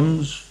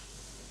problems,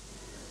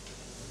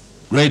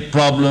 great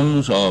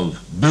problems of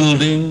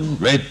building,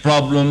 great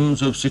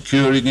problems of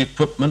securing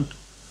equipment,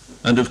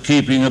 and of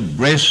keeping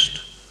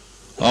abreast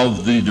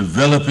of the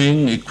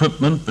developing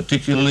equipment,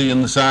 particularly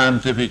in the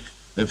scientific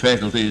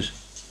faculties,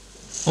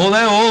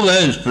 although all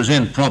those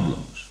present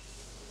problems,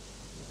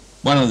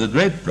 one of the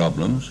great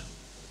problems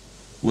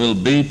will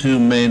be to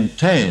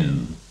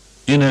maintain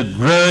in a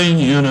growing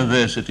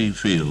university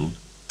field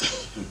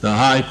the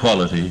high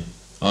quality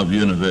of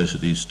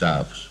university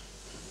staffs.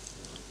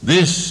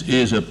 This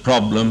is a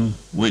problem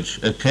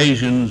which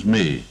occasions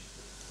me,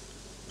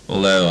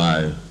 although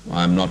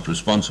I'm not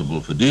responsible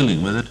for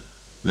dealing with it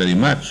very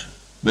much,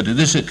 but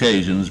this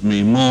occasions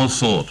me more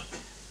thought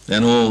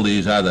than all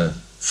these other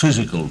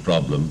physical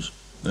problems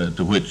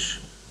to which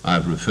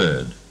I've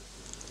referred.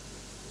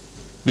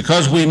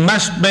 Because we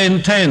must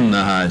maintain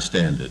the high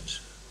standards.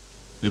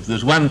 If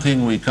there's one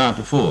thing we can't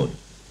afford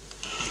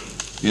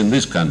in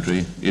this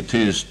country, it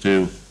is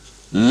to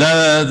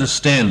lower the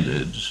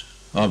standards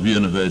of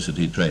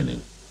university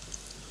training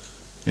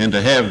and to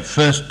have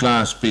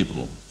first-class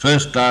people,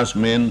 first-class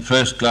men,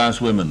 first-class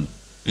women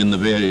in the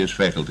various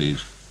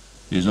faculties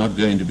is not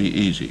going to be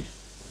easy.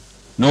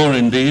 Nor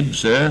indeed,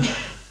 sir,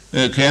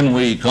 can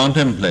we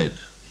contemplate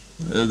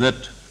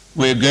that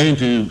we're going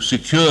to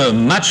secure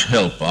much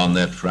help on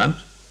that front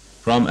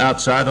from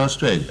outside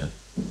Australia.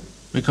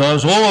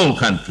 because all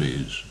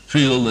countries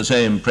feel the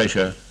same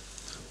pressure,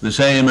 the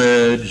same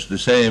urge, the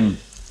same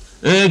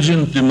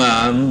urgent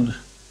demand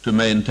to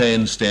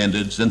maintain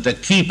standards and to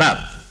keep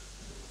up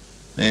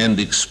and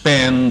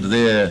expand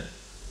their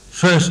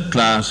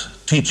first-class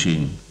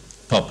teaching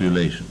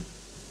population.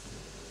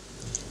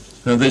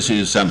 Now, this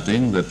is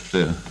something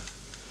that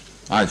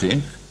I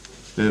think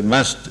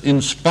must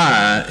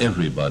inspire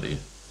everybody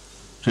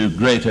to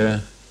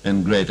greater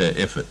and greater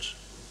efforts.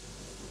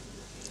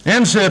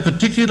 And so,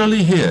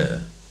 particularly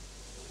here,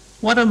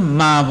 what a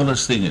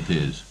marvelous thing it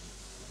is,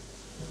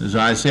 as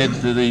I said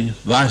to the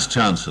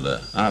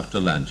Vice-Chancellor after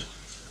lunch,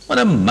 what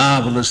a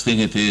marvelous thing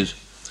it is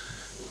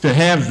to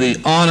have the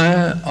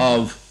honour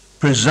of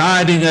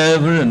presiding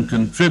over and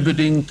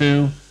contributing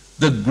to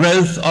the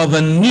growth of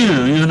a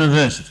new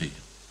university,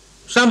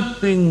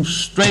 something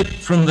straight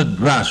from the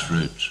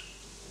grassroots,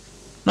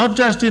 not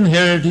just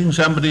inheriting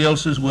somebody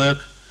else's work,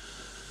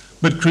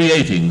 but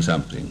creating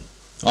something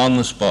on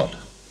the spot.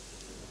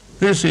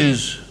 This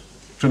is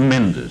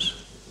tremendous.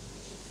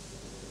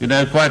 You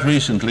know, quite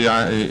recently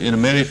in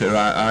America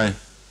I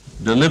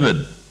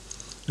delivered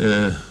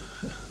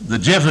the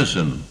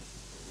Jefferson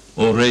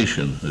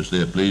oration, as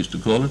they're pleased to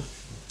call it,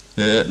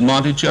 at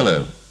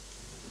Monticello.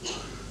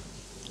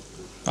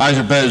 I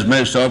suppose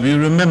most of you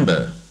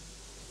remember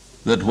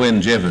that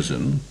when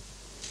Jefferson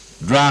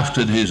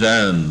drafted his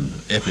own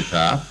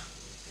epitaph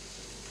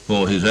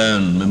for his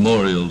own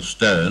memorial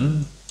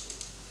stone,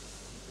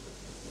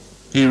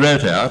 he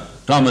wrote out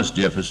Thomas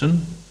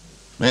Jefferson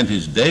and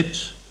his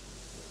dates,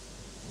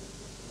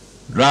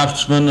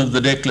 draftsman of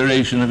the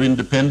Declaration of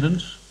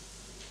Independence,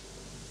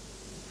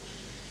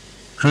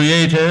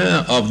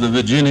 creator of the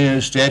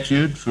Virginia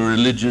Statute for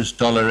Religious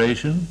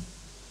Toleration,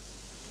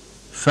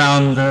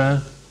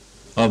 founder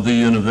of the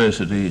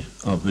University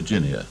of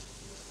Virginia.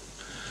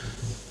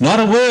 Not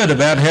a word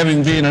about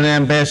having been an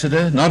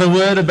ambassador, not a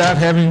word about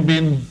having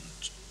been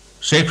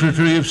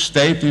Secretary of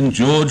State in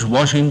George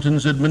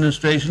Washington's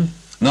administration,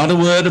 not a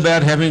word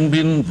about having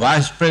been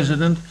Vice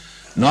President,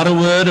 not a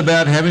word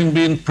about having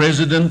been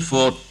President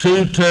for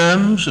 2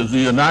 terms of the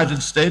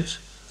United States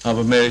of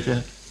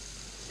America.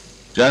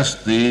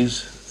 Just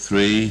these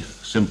 3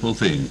 simple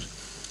things.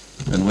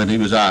 And when he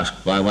was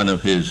asked by one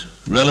of his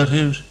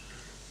relatives,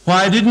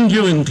 "Why didn't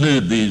you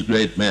include these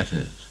great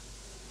matters?"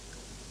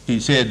 he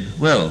said,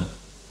 "Well,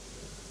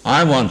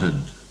 I wanted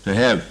to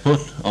have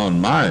put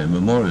on my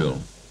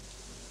memorial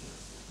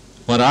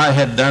what I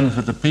had done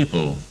for the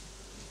people,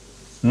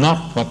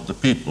 not what the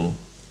people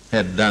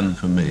had done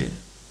for me."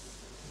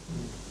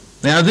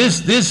 Now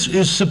this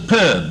is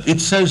superb.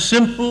 It's so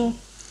simple,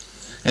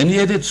 and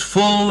yet it's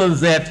full of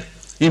that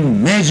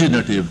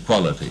imaginative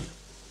quality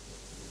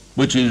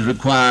which is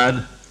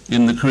required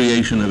in the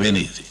creation of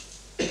anything.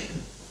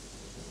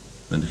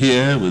 And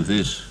here, with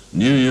this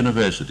new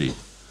university,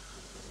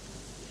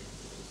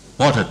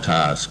 what a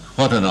task,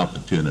 what an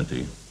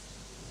opportunity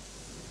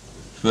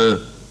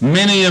for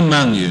many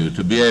among you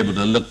to be able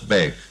to look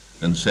back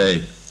and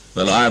say,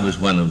 well, I was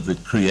one of the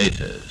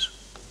creators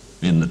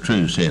in the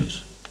true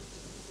sense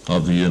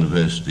of the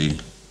university,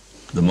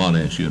 the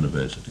Monash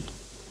University.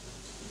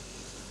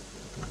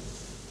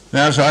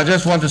 Now, so I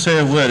just want to say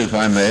a word, if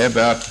I may,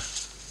 about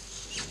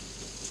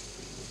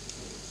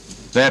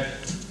that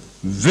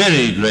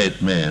very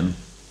great man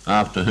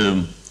after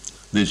whom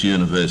this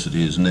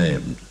university is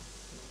named.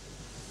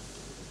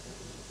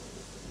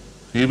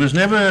 He was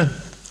never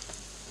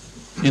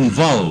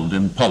involved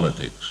in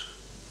politics,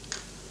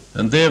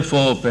 and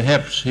therefore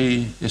perhaps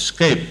he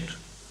escaped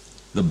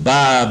the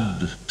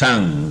barbed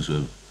tongues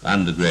of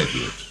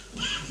undergraduates.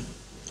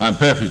 I'm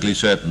perfectly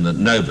certain that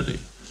nobody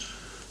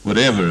would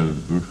ever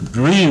have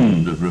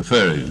dreamed of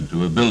referring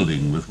to a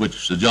building with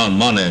which Sir John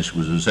Monash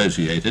was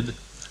associated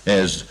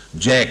as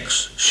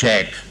Jack's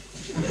Shack.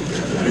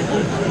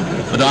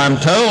 But I'm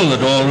told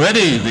that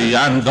already the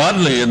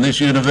ungodly in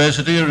this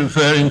university are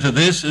referring to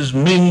this as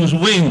Ming's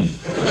Wing.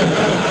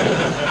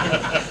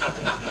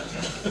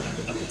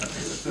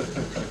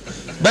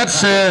 But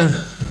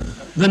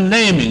the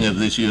naming of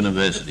this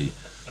university,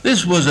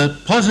 this was a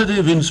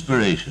positive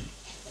inspiration.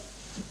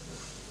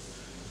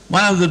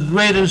 One of the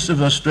greatest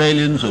of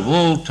Australians of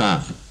all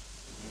time,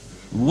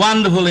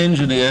 wonderful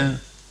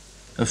engineer,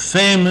 a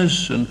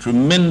famous and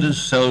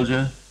tremendous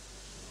soldier,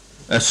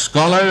 a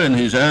scholar in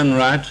his own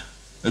right,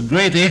 a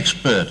great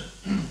expert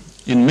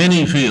in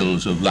many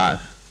fields of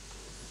life,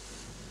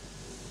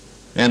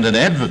 and an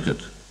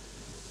advocate,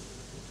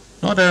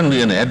 not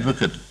only an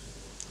advocate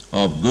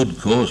of good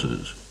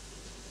causes,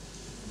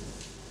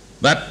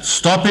 but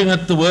stopping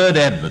at the word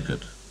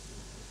advocate,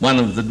 one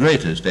of the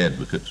greatest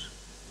advocates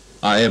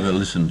I ever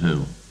listened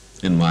to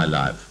in my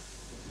life.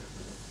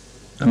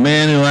 A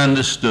man who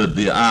understood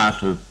the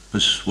art of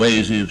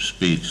persuasive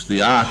speech,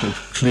 the art of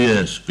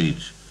clear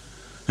speech,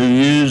 who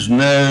used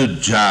no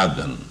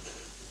jargon,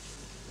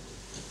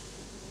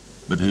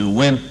 but who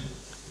went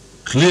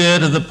clear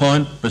to the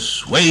point,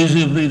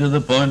 persuasively to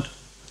the point,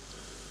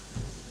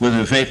 with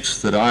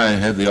effects that I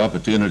had the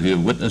opportunity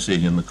of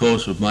witnessing in the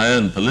course of my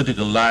own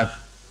political life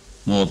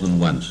more than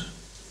once.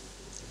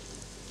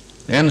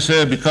 And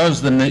so,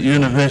 because the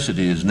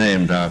university is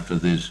named after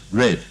this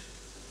great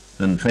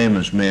and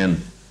famous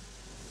man,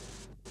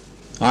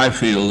 I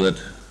feel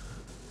that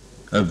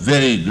a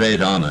very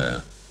great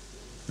honour,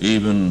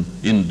 even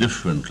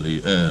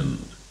indifferently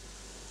earned,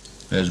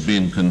 has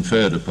been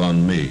conferred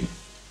upon me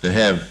to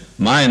have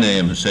my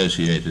name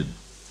associated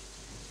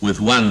with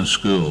one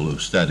school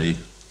of study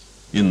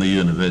in the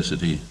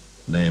university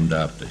named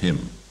after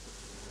him.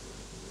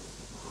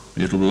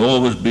 It will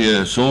always be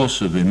a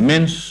source of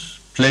immense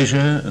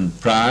pleasure and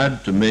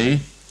pride to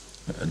me,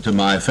 to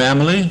my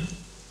family,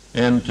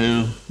 and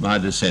to my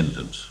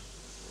descendants.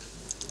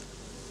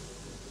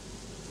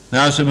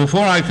 Now, so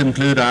before I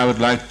conclude, I would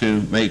like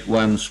to make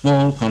one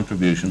small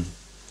contribution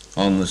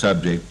on the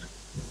subject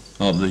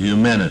of the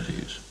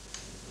humanities.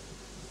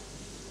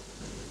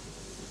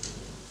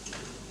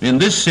 In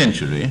this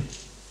century,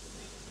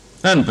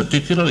 and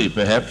particularly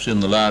perhaps in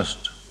the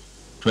last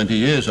 20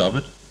 years of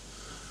it,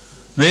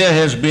 there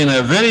has been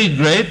a very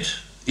great,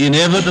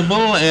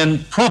 inevitable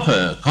and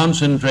proper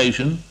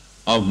concentration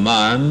of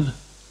mind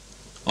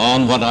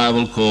on what I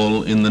will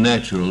call, in the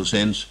natural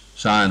sense,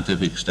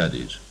 scientific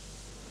studies.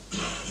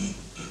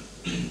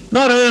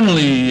 Not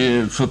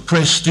only for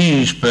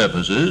prestige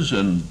purposes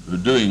and for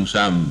doing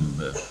some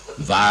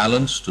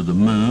violence to the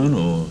moon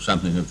or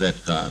something of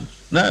that kind,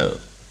 no,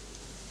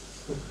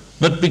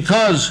 but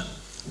because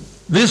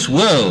this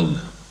world,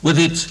 with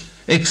its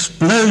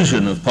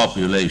explosion of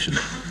population,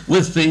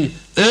 with the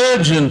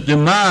urgent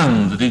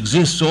demand that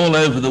exists all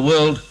over the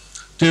world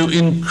to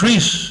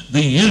increase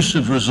the use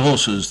of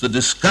resources, the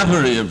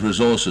discovery of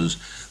resources,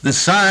 the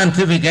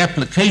scientific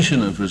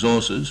application of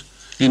resources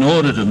in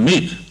order to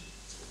meet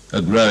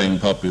a growing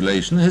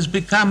population, has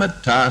become a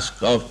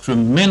task of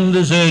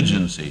tremendous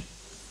urgency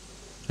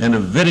and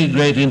of very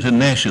great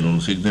international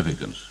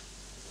significance.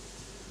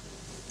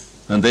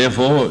 And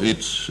therefore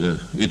it's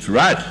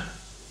right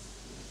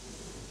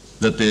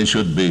that there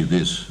should be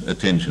this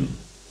attention.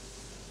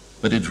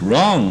 But it's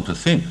wrong to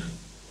think,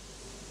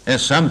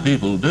 as some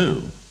people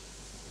do,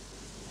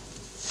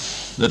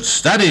 that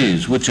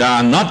studies which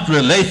are not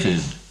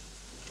related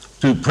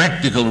to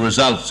practical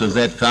results of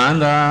that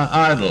kind are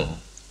idle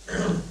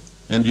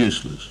and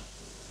useless.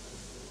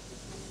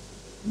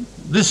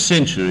 This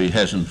century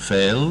hasn't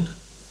failed,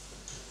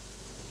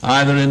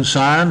 either in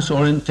science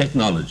or in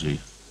technology.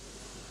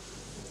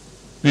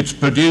 It's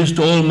produced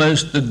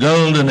almost the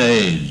golden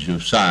age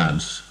of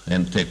science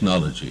and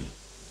technology.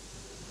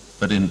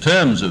 But in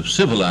terms of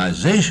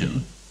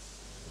civilization,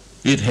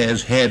 it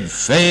has had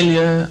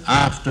failure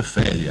after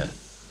failure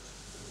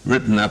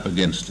written up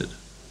against it.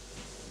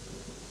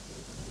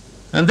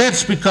 And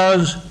that's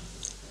because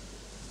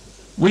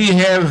we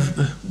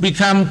have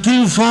become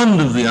too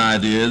fond of the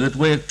idea that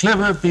we're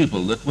clever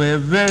people, that we're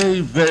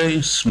very,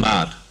 very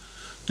smart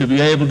to be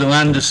able to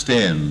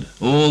understand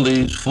all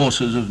these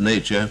forces of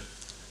nature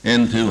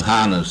and to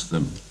harness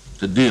them,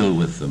 to deal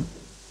with them.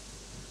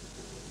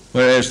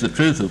 Whereas the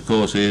truth, of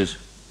course, is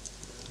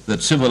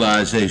that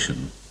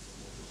civilization,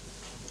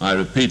 I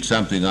repeat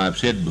something I've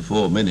said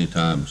before many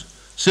times,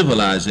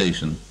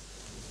 civilization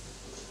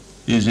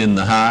is in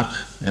the heart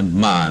and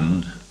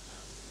mind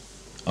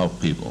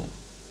of people.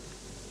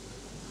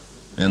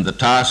 And the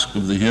task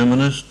of the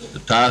humanist, the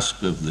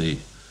task of the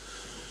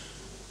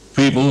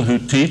people who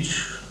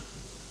teach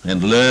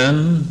and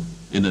learn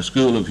in a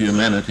school of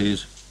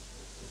humanities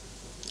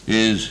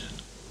is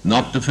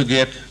not to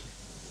forget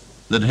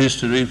that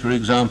history, for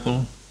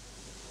example,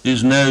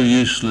 is no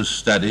useless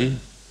study,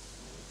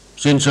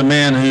 since a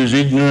man who's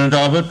ignorant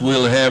of it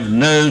will have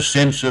no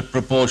sense of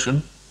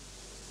proportion,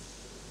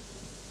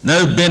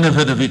 no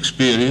benefit of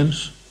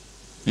experience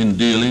in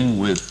dealing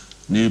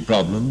with new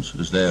problems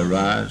as they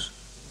arise.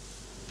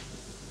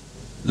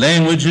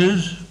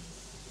 Languages,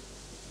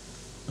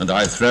 and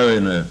I throw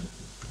in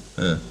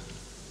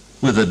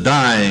with a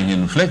dying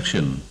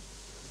inflection,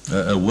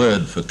 a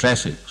word for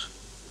classics.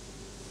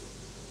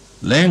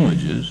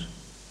 Languages,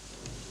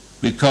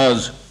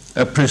 because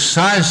a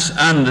precise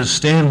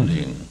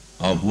understanding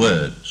of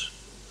words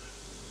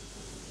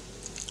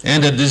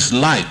and a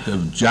dislike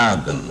of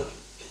jargon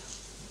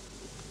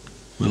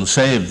will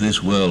save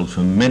this world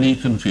from many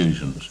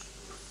confusions.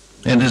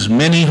 And as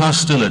many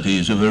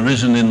hostilities have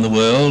arisen in the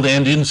world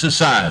and in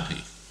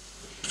society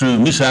through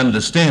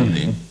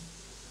misunderstanding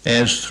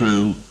as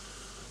through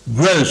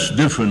gross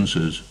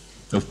differences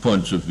of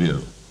points of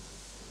view.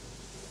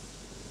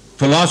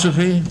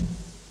 Philosophy,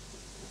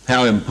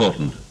 how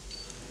important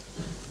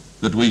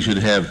that we should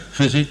have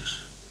physics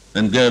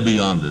and go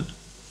beyond it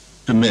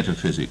to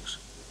metaphysics,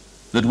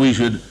 that we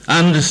should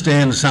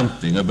understand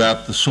something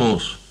about the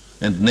source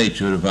and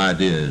nature of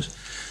ideas,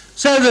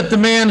 so that the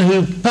man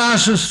who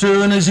passes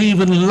through and is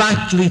even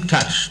lightly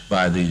touched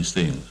by these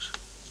things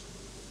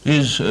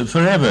is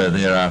forever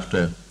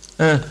thereafter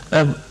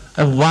a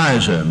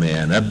wiser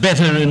man, a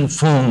better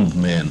informed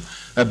man,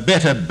 a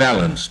better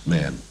balanced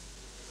man.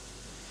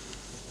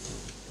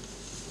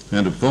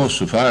 And of course,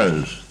 so far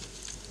as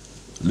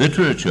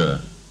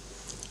literature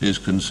is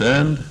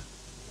concerned,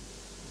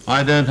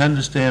 I don't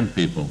understand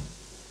people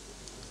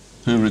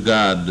who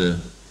regard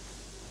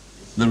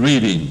the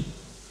reading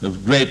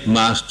of great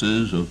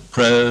masters of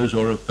prose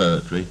or of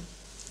poetry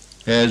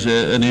as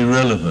an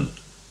irrelevant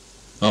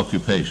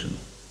occupation,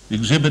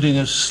 exhibiting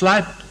a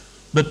slight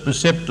but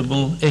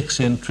perceptible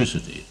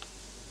eccentricity.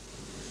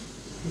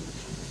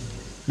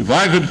 If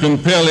I could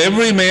compel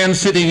every man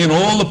sitting in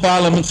all the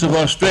parliaments of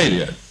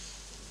Australia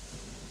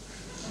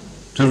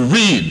to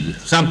read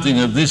something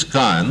of this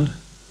kind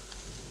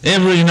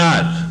every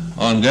night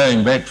on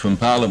going back from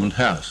Parliament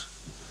House,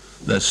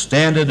 the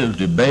standard of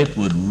debate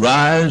would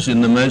rise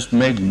in the most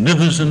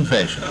magnificent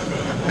fashion.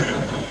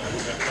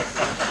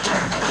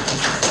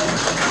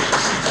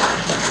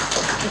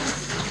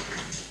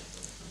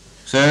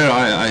 Sir,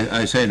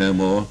 I say no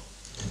more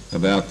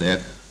about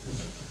that.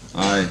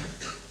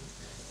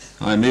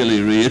 I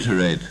merely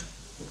reiterate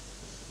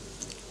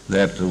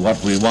that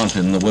what we want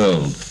in the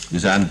world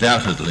is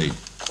undoubtedly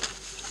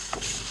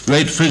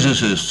great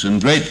physicists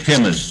and great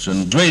chemists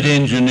and great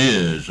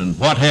engineers and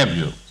what have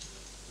you,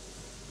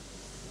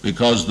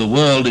 because the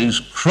world is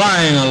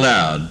crying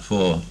aloud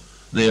for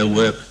their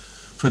work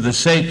for the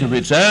sake of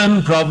its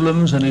own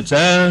problems and its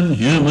own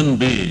human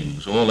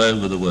beings all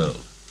over the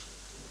world.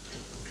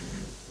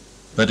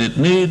 But it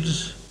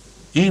needs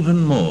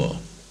even more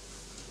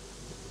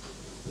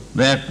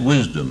that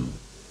wisdom,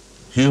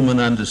 human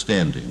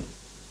understanding,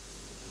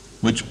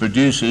 which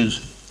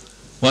produces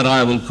what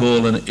I will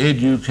call an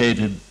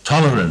educated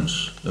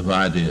tolerance of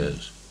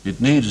ideas.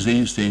 It needs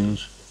these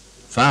things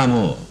far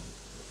more,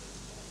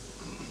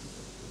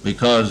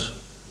 because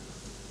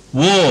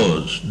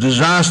wars,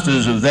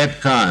 disasters of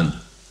that kind,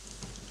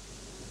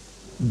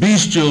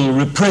 bestial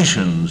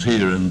repressions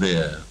here and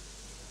there,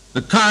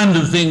 the kind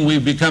of thing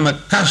we've become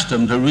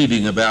accustomed to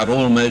reading about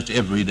almost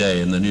every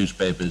day in the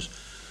newspapers,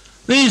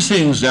 these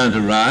things don't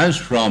arise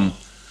from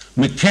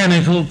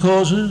mechanical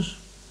causes.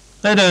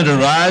 They don't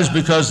arise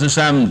because there's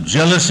some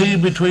jealousy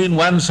between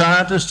one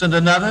scientist and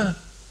another.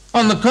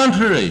 On the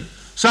contrary,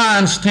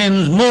 science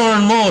tends more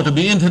and more to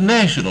be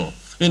international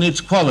in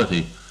its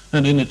quality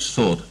and in its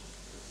thought.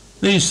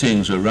 These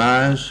things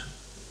arise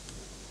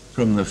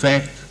from the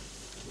fact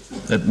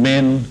that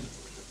men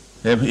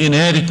have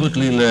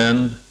inadequately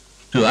learned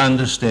to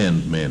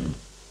understand men,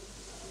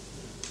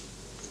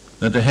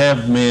 and to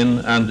have men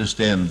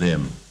understand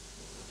them,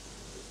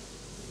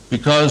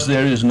 because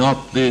there is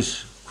not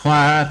this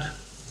quiet,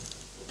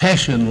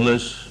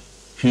 passionless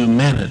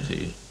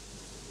humanity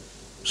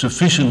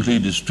sufficiently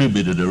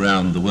distributed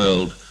around the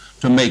world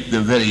to make the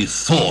very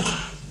thought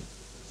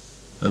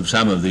of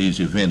some of these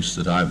events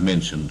that I've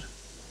mentioned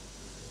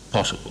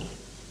possible.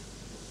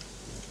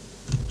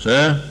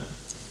 Sir,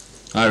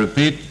 I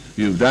repeat,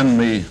 you've done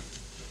me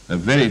a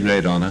very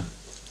great honour.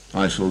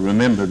 I shall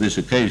remember this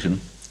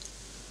occasion,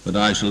 but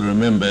I shall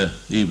remember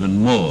even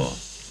more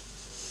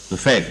the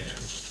fact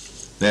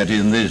that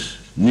in this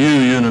new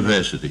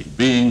university,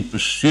 being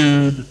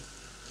pursued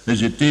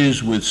as it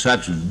is with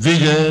such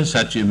vigour,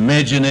 such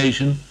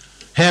imagination,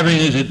 having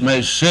as it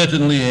most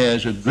certainly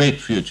has a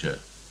great future,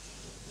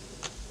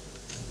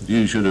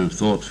 you should have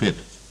thought fit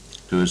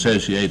to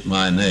associate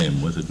my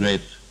name with a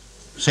great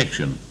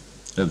section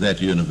of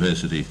that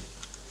university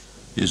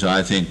is,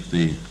 I think,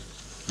 the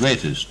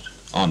greatest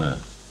honour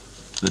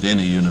that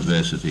any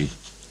university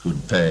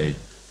could pay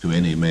to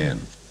any man.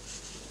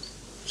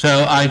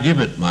 So I give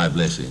it my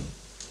blessing,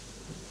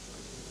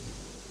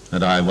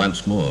 and I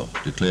once more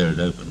declare it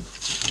open.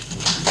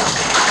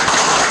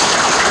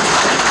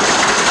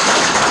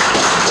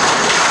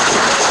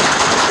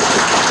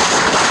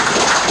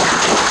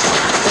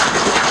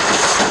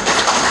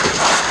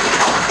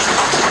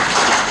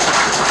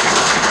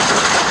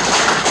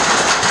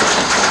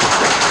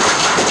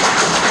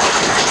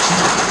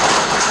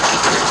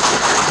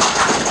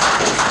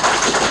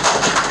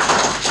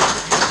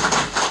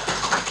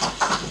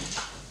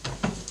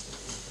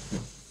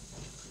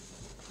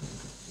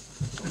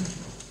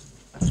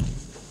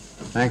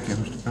 Thank you,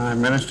 Mr.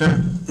 Prime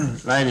Minister.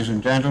 Ladies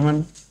and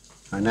gentlemen,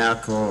 I now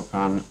call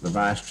upon the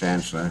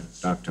Vice-Chancellor,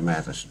 Dr.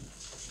 Matheson.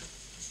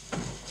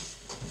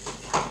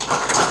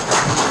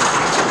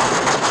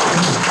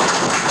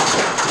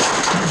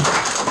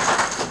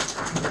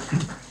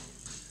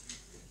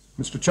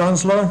 Mr.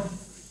 Chancellor,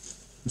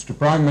 Mr.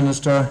 Prime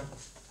Minister,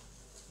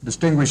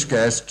 distinguished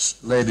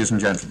guests, ladies and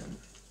gentlemen.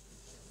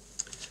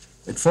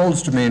 It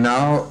falls to me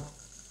now,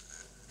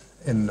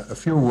 in a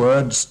few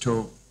words,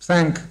 to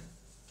thank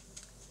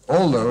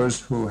all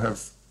those who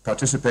have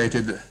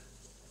participated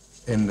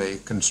in the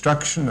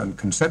construction and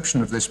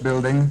conception of this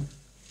building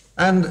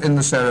and in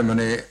the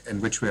ceremony in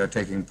which we are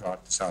taking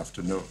part this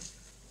afternoon.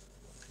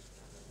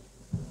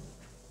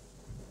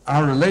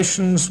 Our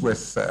relations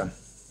with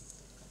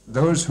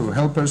those who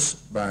help us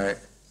by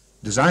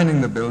designing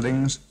the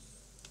buildings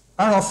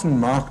are often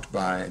marked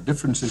by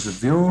differences of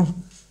view,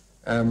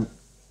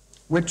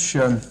 which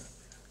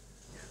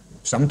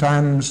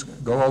sometimes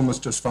go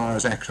almost as far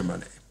as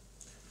acrimony.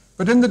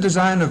 But in the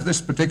design of this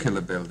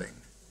particular building,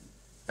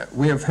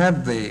 we have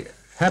had the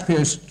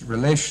happiest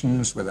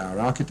relations with our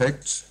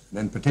architects, and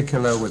in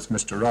particular with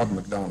Mr. Rod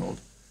MacDonald,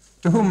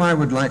 to whom I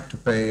would like to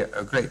pay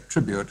a great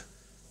tribute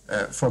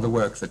for the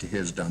work that he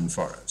has done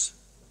for us.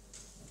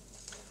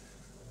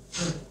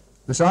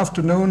 This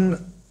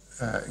afternoon,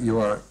 you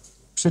are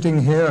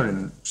sitting here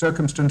in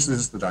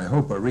circumstances that I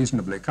hope are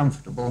reasonably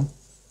comfortable,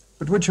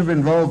 but which have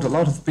involved a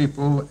lot of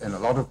people in a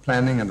lot of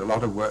planning and a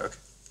lot of work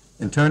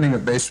in turning a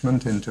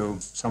basement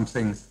into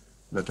something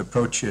that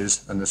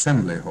approaches an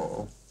assembly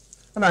hall.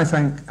 And I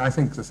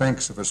think the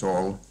thanks of us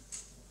all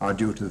are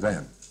due to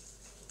them.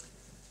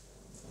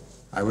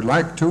 I would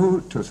like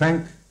to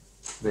thank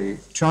the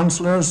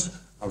chancellors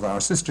of our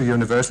sister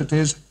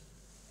universities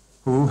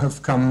who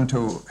have come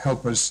to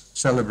help us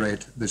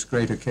celebrate this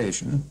great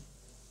occasion.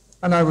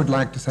 And I would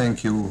like to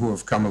thank you who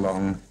have come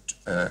along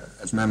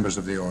as members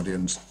of the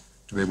audience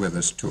to be with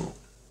us too.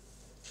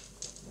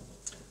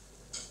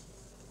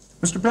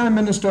 Mr. Prime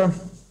Minister,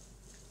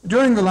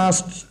 during the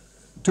last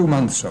 2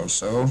 months or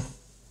so,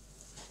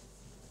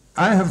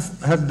 I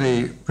have had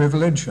the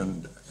privilege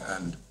and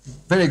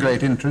very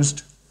great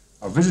interest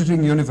of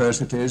visiting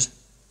universities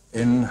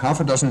in half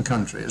a dozen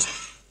countries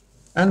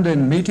and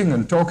in meeting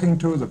and talking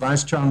to the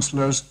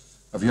vice-chancellors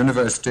of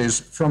universities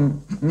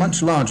from a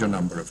much larger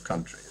number of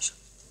countries.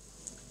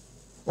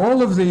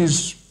 All of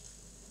these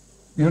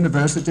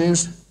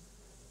universities,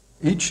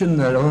 each in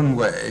their own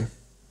way,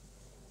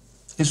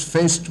 is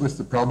faced with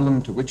the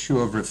problem to which you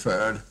have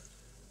referred,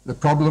 the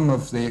problem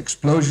of the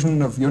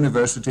explosion of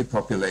university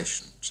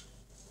populations.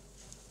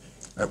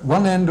 At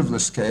one end of the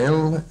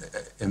scale,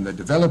 in the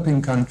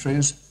developing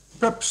countries,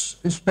 perhaps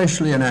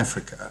especially in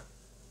Africa,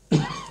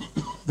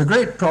 the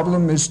great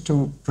problem is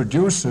to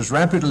produce as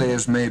rapidly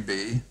as may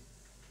be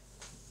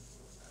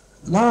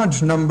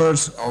large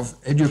numbers of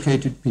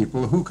educated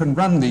people who can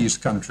run these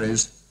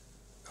countries,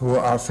 who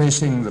are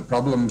facing the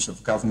problems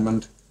of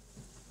government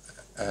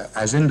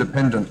as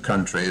independent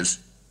countries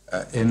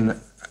in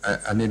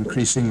an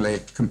increasingly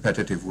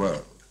competitive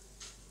world.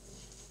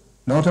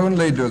 Not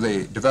only do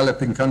the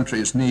developing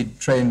countries need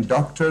trained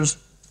doctors,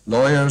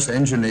 lawyers,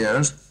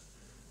 engineers,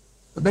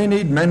 but they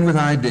need men with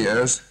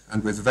ideas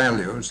and with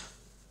values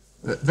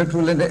that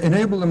will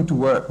enable them to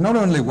work not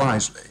only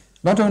wisely,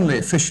 not only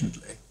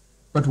efficiently,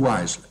 but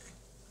wisely.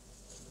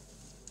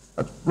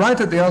 But right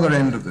at the other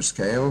end of the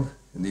scale,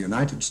 in the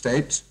United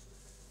States,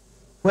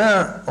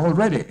 where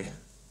already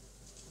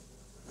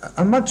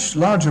a much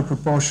larger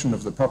proportion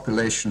of the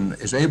population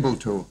is able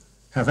to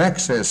have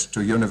access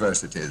to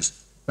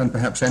universities than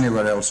perhaps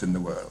anywhere else in the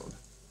world.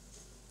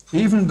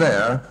 Even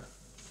there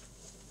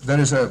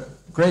is a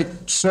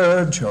great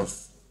surge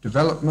of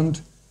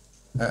development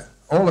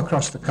all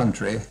across the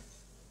country.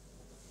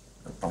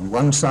 On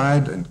one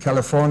side, in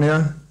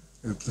California,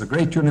 the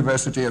great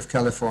University of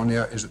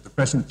California is at the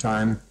present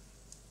time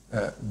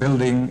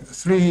building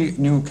 3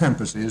 new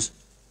campuses,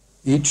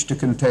 each to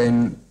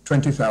contain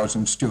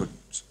 20,000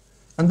 students.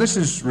 And this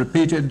is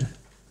repeated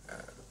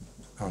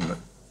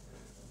at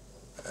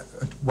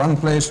one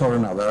place or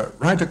another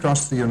right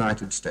across the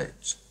United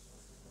States.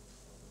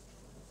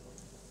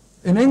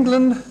 In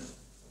England,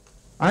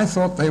 I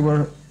thought they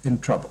were in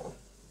trouble.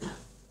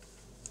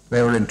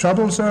 They were in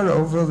trouble, sir,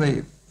 over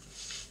the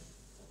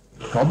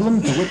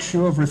problem to which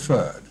you have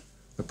referred,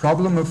 the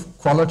problem of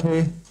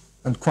quality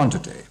and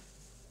quantity.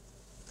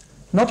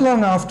 Not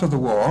long after the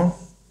war,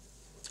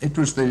 it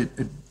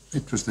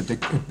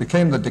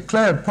became the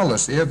declared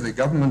policy of the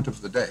government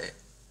of the day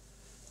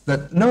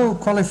that no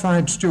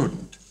qualified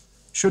student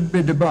should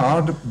be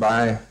debarred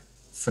by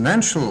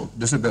financial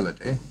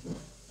disability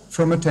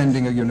from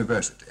attending a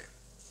university.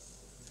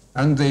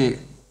 And the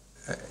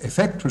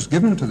effect was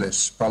given to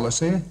this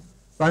policy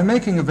by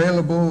making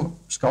available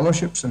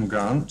scholarships and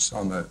grants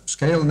on a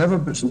scale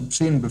never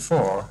seen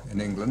before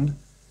in England,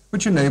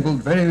 which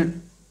enabled very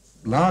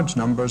large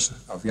numbers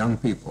of young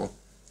people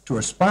to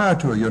aspire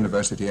to a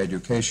university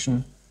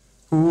education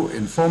who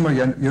in former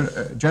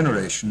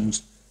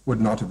generations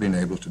would not have been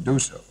able to do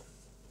so.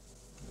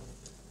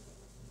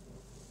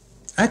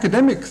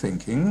 Academic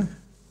thinking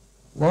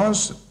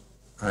was,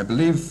 I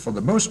believe, for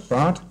the most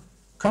part,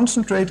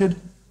 concentrated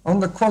on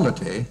the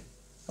quality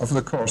of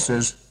the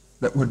courses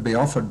that would be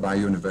offered by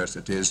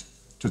universities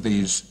to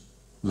these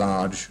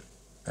large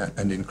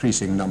and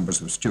increasing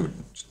numbers of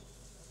students.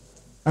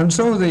 And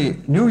so the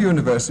new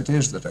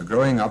universities that are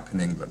growing up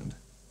in England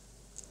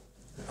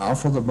are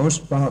for the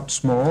most part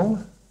small.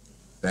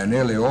 They're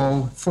nearly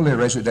all fully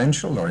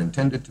residential or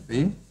intended to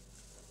be.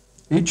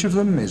 Each of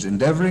them is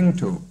endeavoring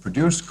to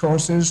produce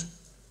courses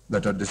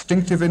that are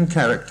distinctive in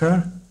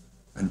character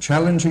and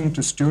challenging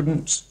to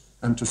students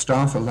and to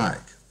staff alike.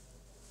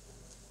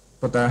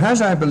 But there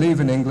has, I believe,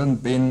 in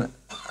England been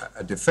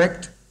a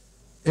defect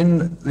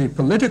in the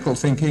political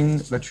thinking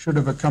that should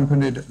have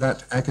accompanied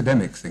that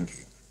academic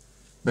thinking,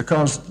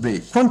 because the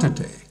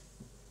quantity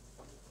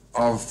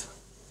of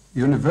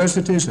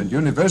universities and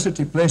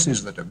university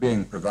places that are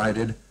being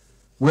provided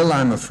will,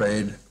 I'm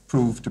afraid,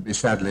 prove to be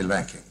sadly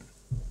lacking.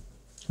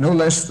 No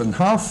less than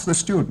half the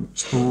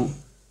students who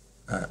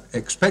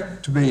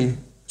expect to be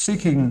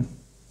seeking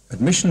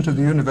admission to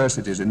the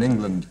universities in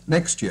England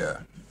next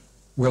year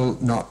will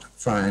not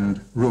find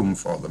room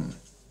for them.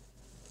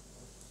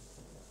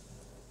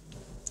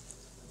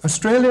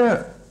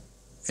 Australia,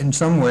 in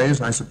some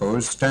ways, I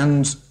suppose,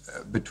 stands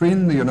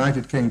between the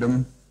United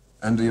Kingdom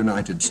and the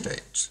United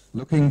States,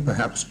 looking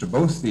perhaps to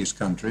both these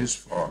countries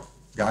for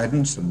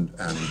guidance and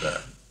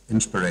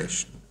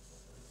inspiration.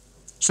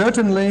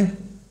 Certainly,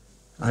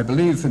 I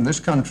believe in this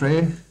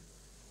country,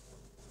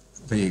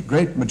 the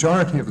great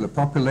majority of the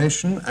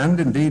population, and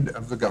indeed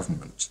of the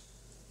governments,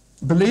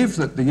 believe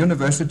that the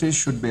universities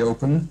should be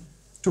open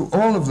to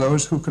all of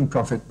those who can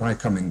profit by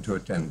coming to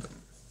attend them.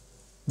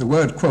 The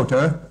word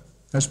quota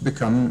has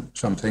become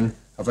something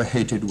of a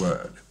hated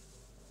word.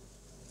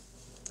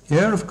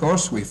 Here, of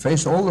course, we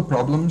face all the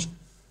problems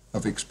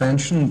of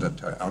expansion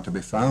that are to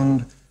be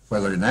found,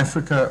 whether in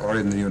Africa or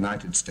in the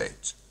United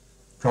States.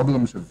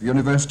 Problems of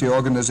university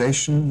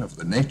organization, of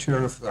the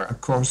nature of our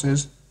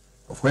courses,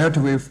 of where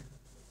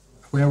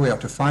we are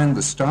to find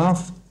the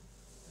staff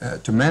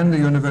to man the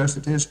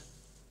universities,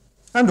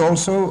 and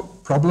also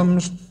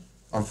problems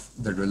of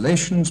the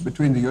relations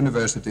between the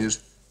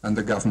universities and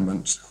the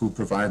governments who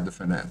provide the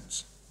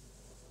finance.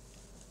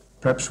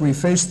 Perhaps we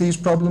face these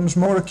problems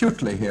more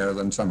acutely here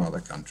than some other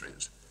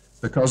countries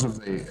because of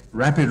the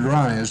rapid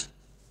rise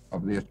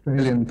of the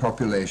Australian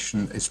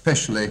population,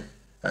 especially,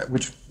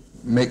 which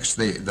makes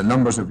the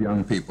numbers of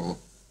young people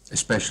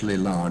especially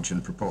large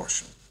in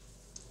proportion.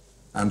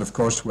 And of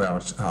course,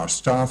 where our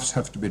staffs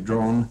have to be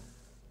drawn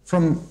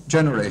from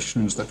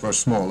generations that were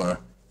smaller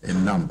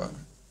in number.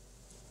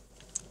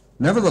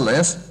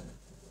 Nevertheless,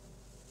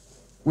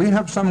 we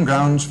have some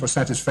grounds for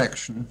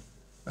satisfaction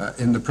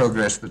in the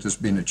progress that has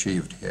been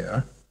achieved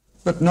here,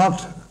 but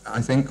not,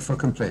 I think, for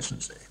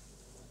complacency.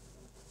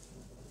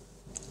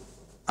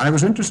 I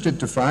was interested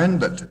to find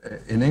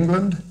that in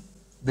England,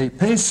 the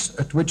pace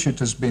at which it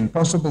has been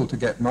possible to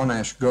get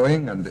Monash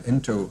going and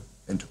into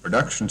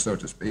production, so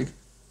to speak,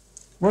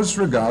 was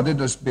regarded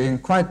as being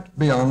quite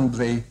beyond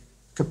the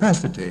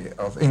capacity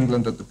of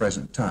England at the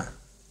present time.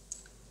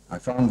 I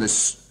found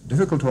this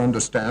difficult to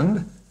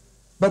understand,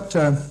 but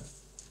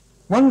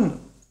one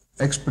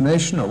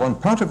explanation, or one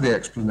part of the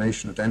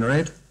explanation at any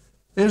rate,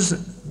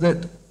 is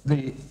that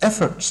the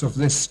efforts of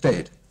this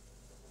state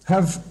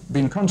have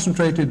been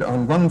concentrated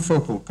on one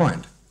focal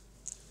point,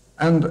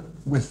 and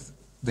with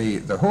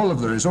the whole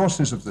of the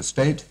resources of the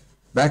state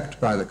backed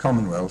by the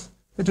Commonwealth,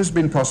 it has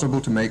been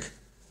possible to make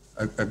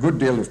a good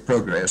deal of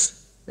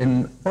progress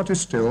in what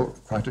is still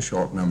quite a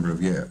short number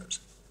of years.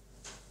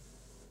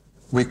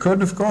 We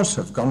could, of course,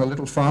 have gone a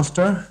little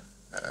faster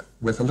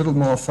with a little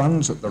more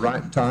funds at the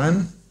right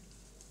time,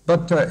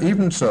 but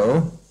even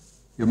so,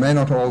 you may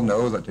not all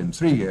know that in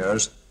 3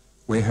 years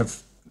we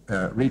have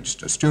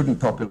reached a student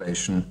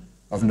population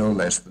of no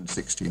less than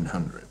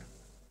 1,600.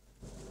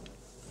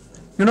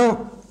 You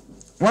know,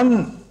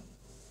 one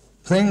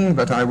thing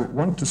that I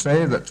want to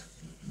say that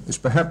is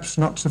perhaps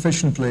not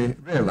sufficiently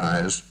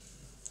realized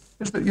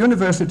is that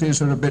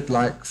universities are a bit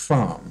like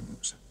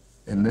farms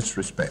in this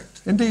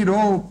respect. Indeed,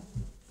 all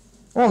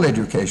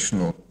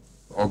educational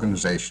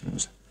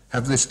organizations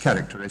have this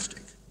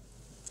characteristic,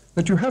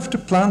 that you have to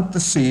plant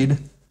the seed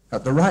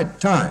at the right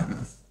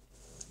time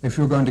if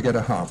you're going to get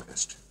a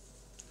harvest.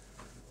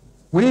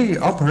 We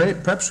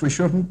operate, perhaps we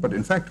shouldn't, but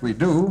in fact we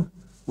do,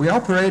 we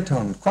operate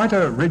on quite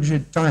a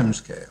rigid time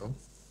scale,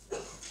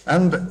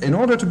 and in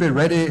order to be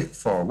ready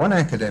for one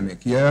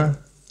academic year,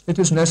 it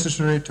is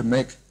necessary to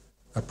make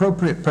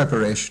appropriate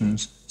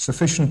preparations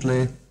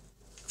sufficiently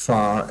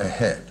far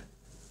ahead.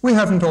 We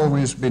haven't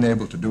always been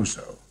able to do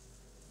so,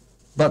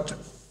 but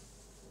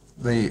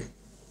the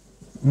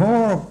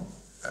more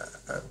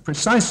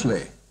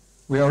precisely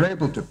we are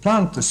able to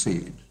plant the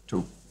seed,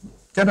 to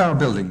get our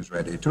buildings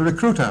ready, to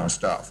recruit our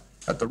staff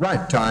at the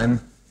right time,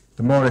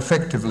 the more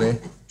effectively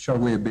shall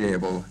we be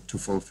able to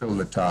fulfill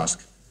the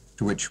task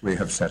to which we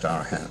have set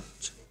our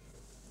hands.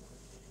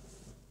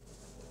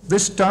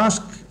 This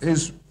task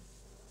is,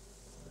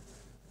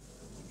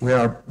 we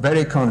are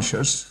very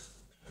conscious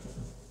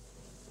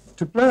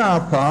to play our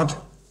part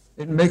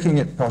in making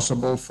it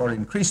possible for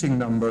increasing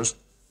numbers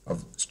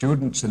of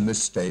students in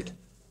this state,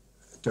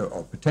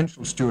 or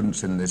potential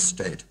students in this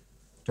state,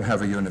 to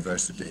have a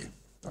university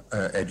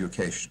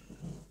education.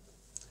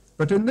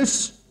 But in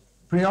this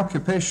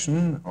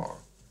preoccupation or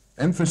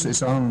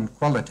emphasis on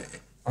quality,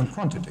 on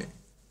quantity,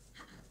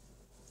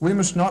 we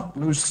must not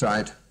lose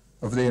sight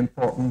of the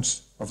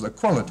importance of the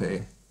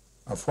quality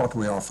of what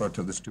we offer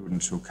to the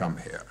students who come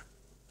here,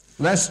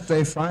 lest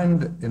they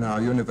find in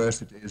our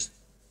universities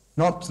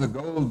not the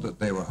gold that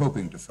they were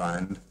hoping to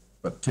find,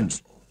 but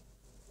tinsel.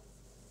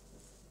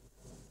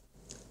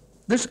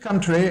 This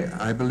country,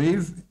 I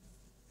believe,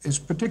 is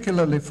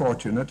particularly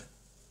fortunate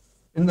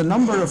in the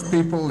number of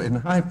people in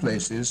high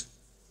places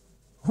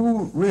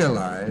who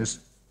realize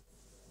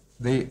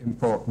the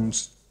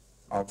importance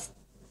of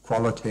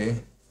quality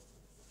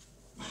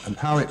and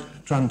how it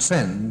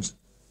transcends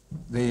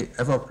the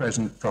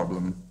ever-present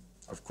problem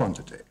of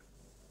quantity.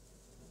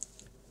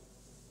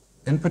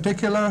 In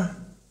particular,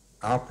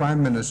 our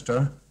Prime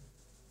Minister,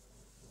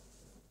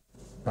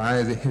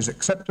 by his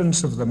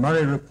acceptance of the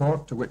Murray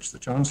Report to which the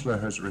Chancellor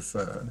has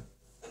referred,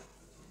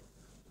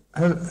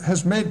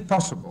 has made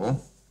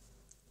possible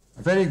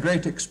a very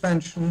great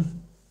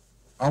expansion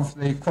of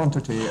the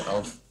quantity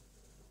of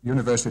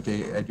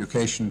university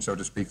education, so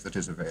to speak, that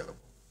is available.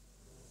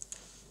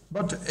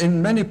 But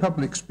in many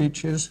public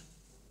speeches,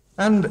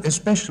 and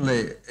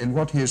especially in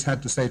what he has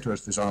had to say to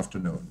us this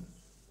afternoon,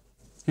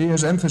 he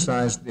has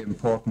emphasized the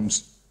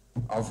importance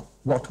of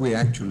what we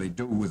actually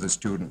do with the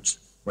students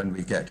when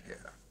we get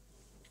here.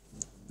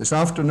 This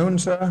afternoon,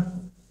 sir,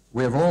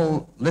 we have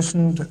all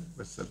listened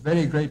with the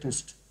very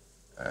greatest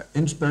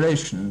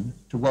inspiration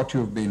to what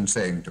you've been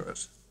saying to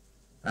us.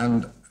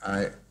 And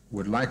I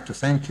would like to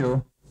thank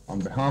you on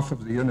behalf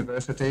of the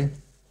university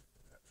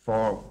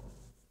for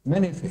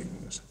many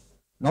things,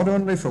 not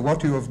only for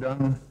what you have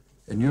done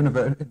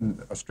in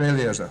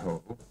Australia as a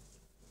whole,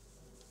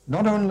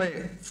 not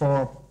only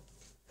for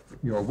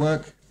your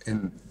work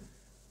in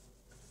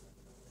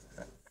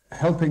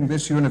helping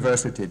this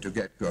university to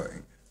get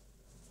going,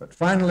 but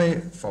finally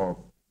for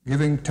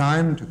giving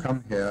time to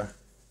come here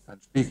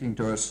and speaking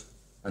to us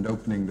and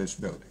opening this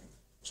building.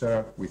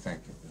 Sir, we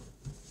thank you.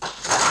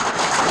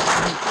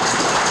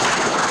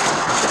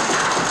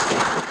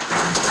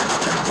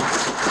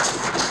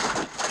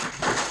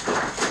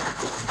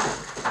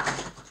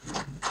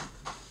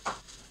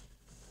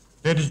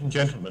 Ladies and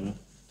gentlemen,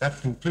 that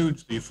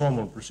concludes the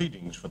formal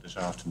proceedings for this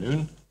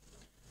afternoon.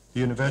 The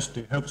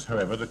university hopes,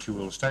 however, that you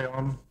will stay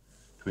on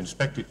to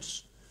inspect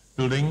its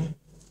building,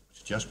 which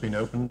has just been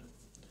opened,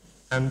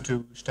 and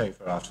to stay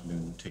for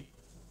afternoon tea.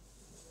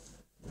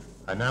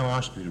 I now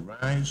ask you to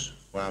rise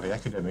while the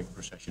academic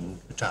procession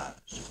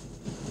retires.